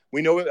changeup.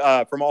 We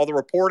know from all the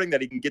reporting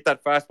that he can get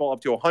that fastball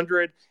up to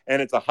 100,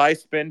 and it's a high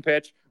spin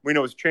pitch. We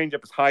know his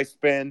changeup is high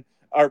spin.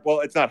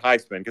 Well, it's not high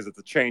spin because it's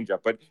a changeup,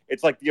 but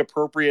it's like the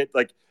appropriate,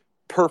 like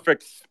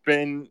perfect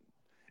spin.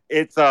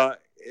 It's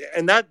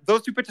and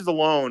those two pitches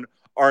alone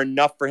are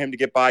enough for him to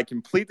get by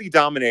completely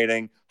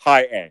dominating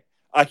high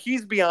A.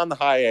 He's beyond the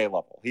high A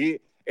level.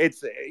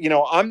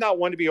 I'm not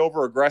one to be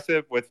over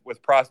aggressive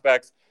with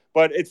prospects,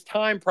 but it's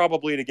time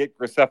probably to get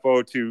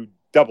Graceffo to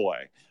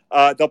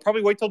AA. They'll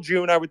probably wait till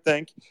June, I would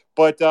think.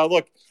 But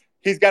look,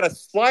 he's got a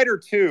slider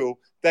too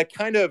that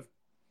kind of,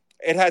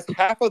 it has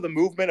half of the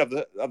movement of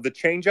the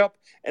changeup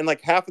and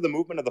like half of the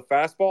movement of the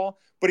fastball,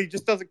 but he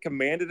just doesn't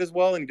command it as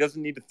well, and he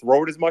doesn't need to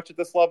throw it as much at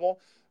this level.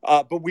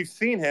 But we've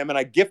seen him, and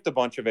I gift a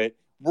bunch of it.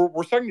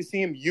 We're starting to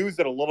see him use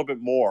it a little bit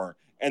more,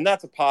 and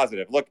that's a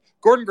positive. Look,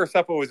 Gordon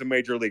Graceffo is a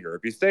major leaguer.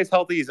 If he stays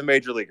healthy, he's a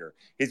major leaguer.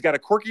 He's got a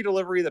quirky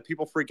delivery that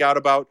people freak out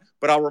about,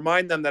 but I'll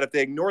remind them that if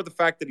they ignore the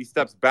fact that he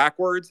steps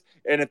backwards,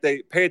 and if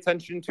they pay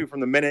attention to from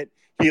the minute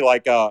he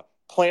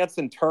plants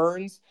and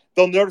turns,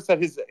 they'll notice that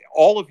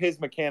all of his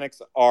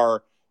mechanics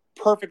are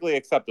perfectly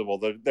acceptable.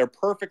 They're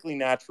perfectly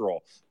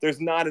natural.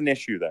 There's not an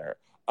issue there.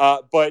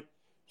 But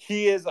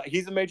he's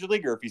a major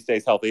leaguer if he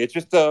stays healthy. It's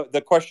just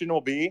the question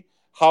will be,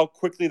 how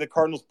quickly the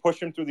Cardinals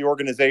push him through the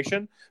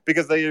organization,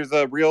 because there's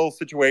a real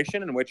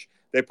situation in which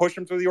they push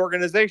him through the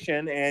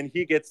organization and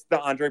he gets the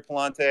Andre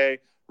Palante,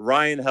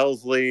 Ryan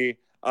Helsley,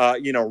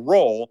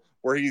 role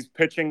where he's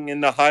pitching in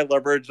the high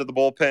leverage of the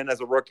bullpen as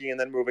a rookie and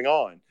then moving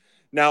on.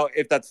 Now,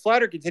 if that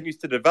slider continues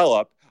to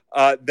develop,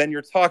 then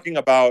you're talking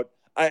about,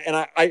 and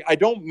I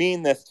don't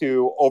mean this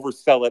to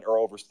oversell it or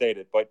overstate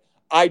it, but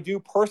I do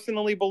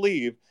personally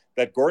believe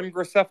that Gordon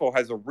Graceffo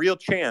has a real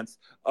chance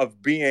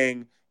of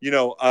being,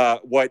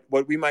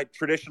 what we might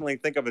traditionally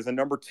think of as a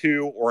number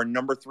 2 or a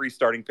number 3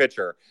 starting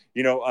pitcher.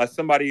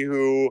 Somebody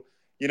who,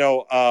 he's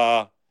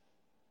not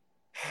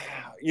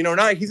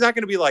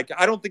going to be like,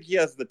 I don't think he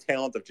has the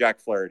talent of Jack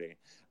Flaherty.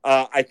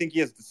 I think he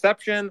has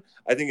deception.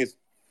 I think his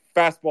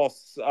fastball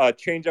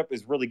changeup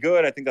is really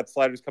good. I think that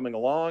slider's coming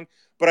along.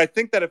 But I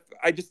think that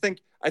I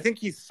think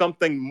he's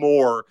something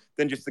more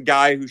than just a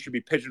guy who should be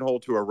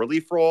pigeonholed to a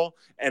relief role.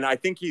 And I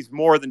think he's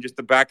more than just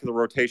the back of the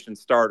rotation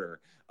starter.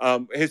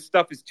 His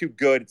stuff is too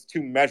good. It's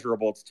too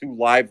measurable. It's too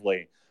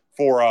lively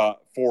for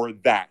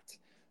that.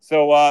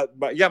 So,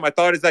 but yeah, my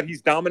thought is that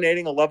he's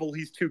dominating a level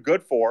he's too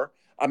good for.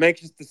 I'm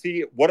anxious to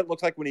see what it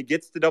looks like when he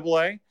gets to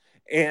AA.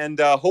 And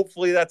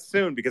hopefully that's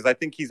soon, because I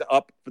think he's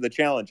up for the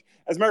challenge.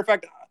 As a matter of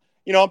fact,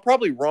 I'm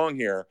probably wrong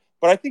here,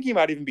 but I think he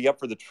might even be up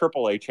for the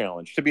AAA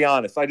challenge, to be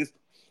honest.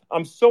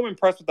 I'm so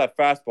impressed with that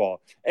fastball.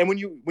 And when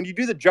you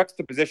do the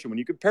juxtaposition, when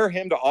you compare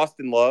him to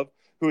Austin Love,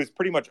 who is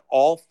pretty much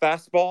all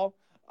fastball,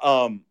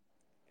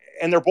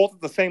 and they're both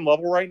at the same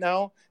level right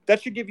now,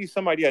 that should give you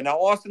some idea. Now,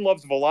 Austin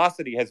Love's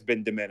velocity has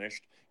been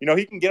diminished.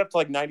 He can get up to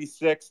like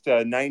 96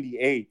 to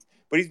 98,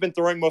 but he's been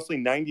throwing mostly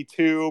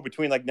 92,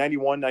 between like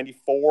 91,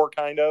 94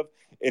 kind of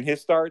in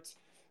his starts.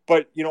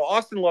 But,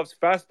 Austin Love's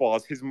fastball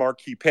is his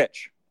marquee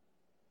pitch.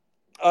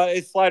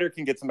 His slider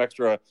can get some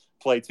extra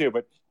play too,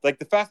 but like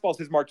the fastball is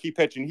his marquee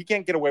pitch, and he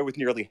can't get away with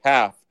nearly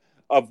half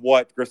of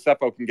what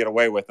Graceffo can get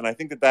away with. And I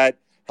think that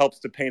helps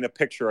to paint a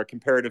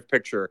comparative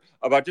picture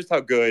about just how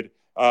good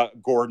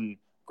Gordon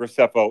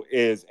Graceffo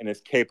is and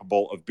is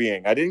capable of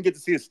being. I didn't get to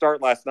see his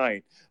start last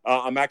night.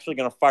 I'm actually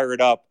going to fire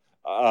it up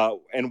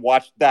and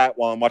watch that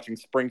while I'm watching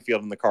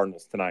Springfield and the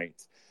Cardinals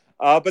tonight.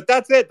 But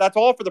that's it. That's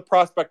all for the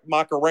Prospect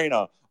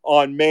Macarena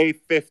on May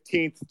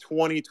 15th,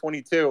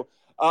 2022.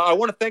 I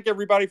want to thank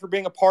everybody for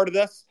being a part of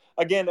this.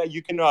 Again,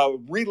 you can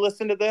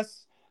re-listen to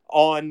this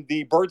on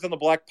the Birds on the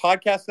Black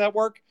podcast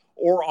network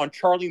or on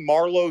Charlie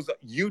Marlowe's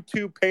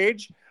YouTube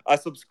page.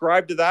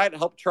 Subscribe to that and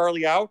help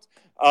Charlie out.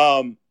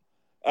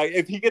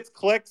 If he gets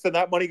clicks, then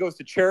that money goes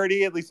to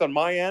charity, at least on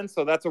my end.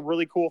 So that's a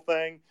really cool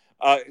thing.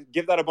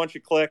 Give that a bunch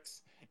of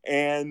clicks.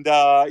 And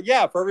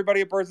for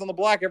everybody at Birds on the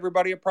Black,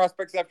 everybody at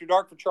Prospects After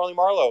Dark, for Charlie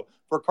Marlowe,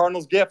 for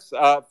Cardinals Gifts,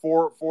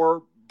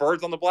 for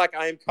Birds on the Black,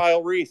 I am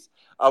Kyle Reese.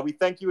 We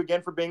thank you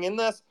again for being in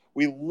this.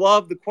 We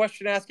love the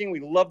question asking. We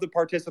love the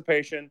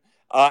participation.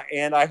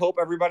 And I hope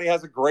everybody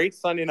has a great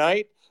Sunday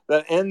night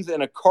that ends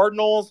in a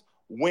Cardinals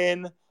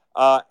win.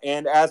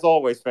 And as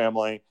always,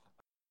 family,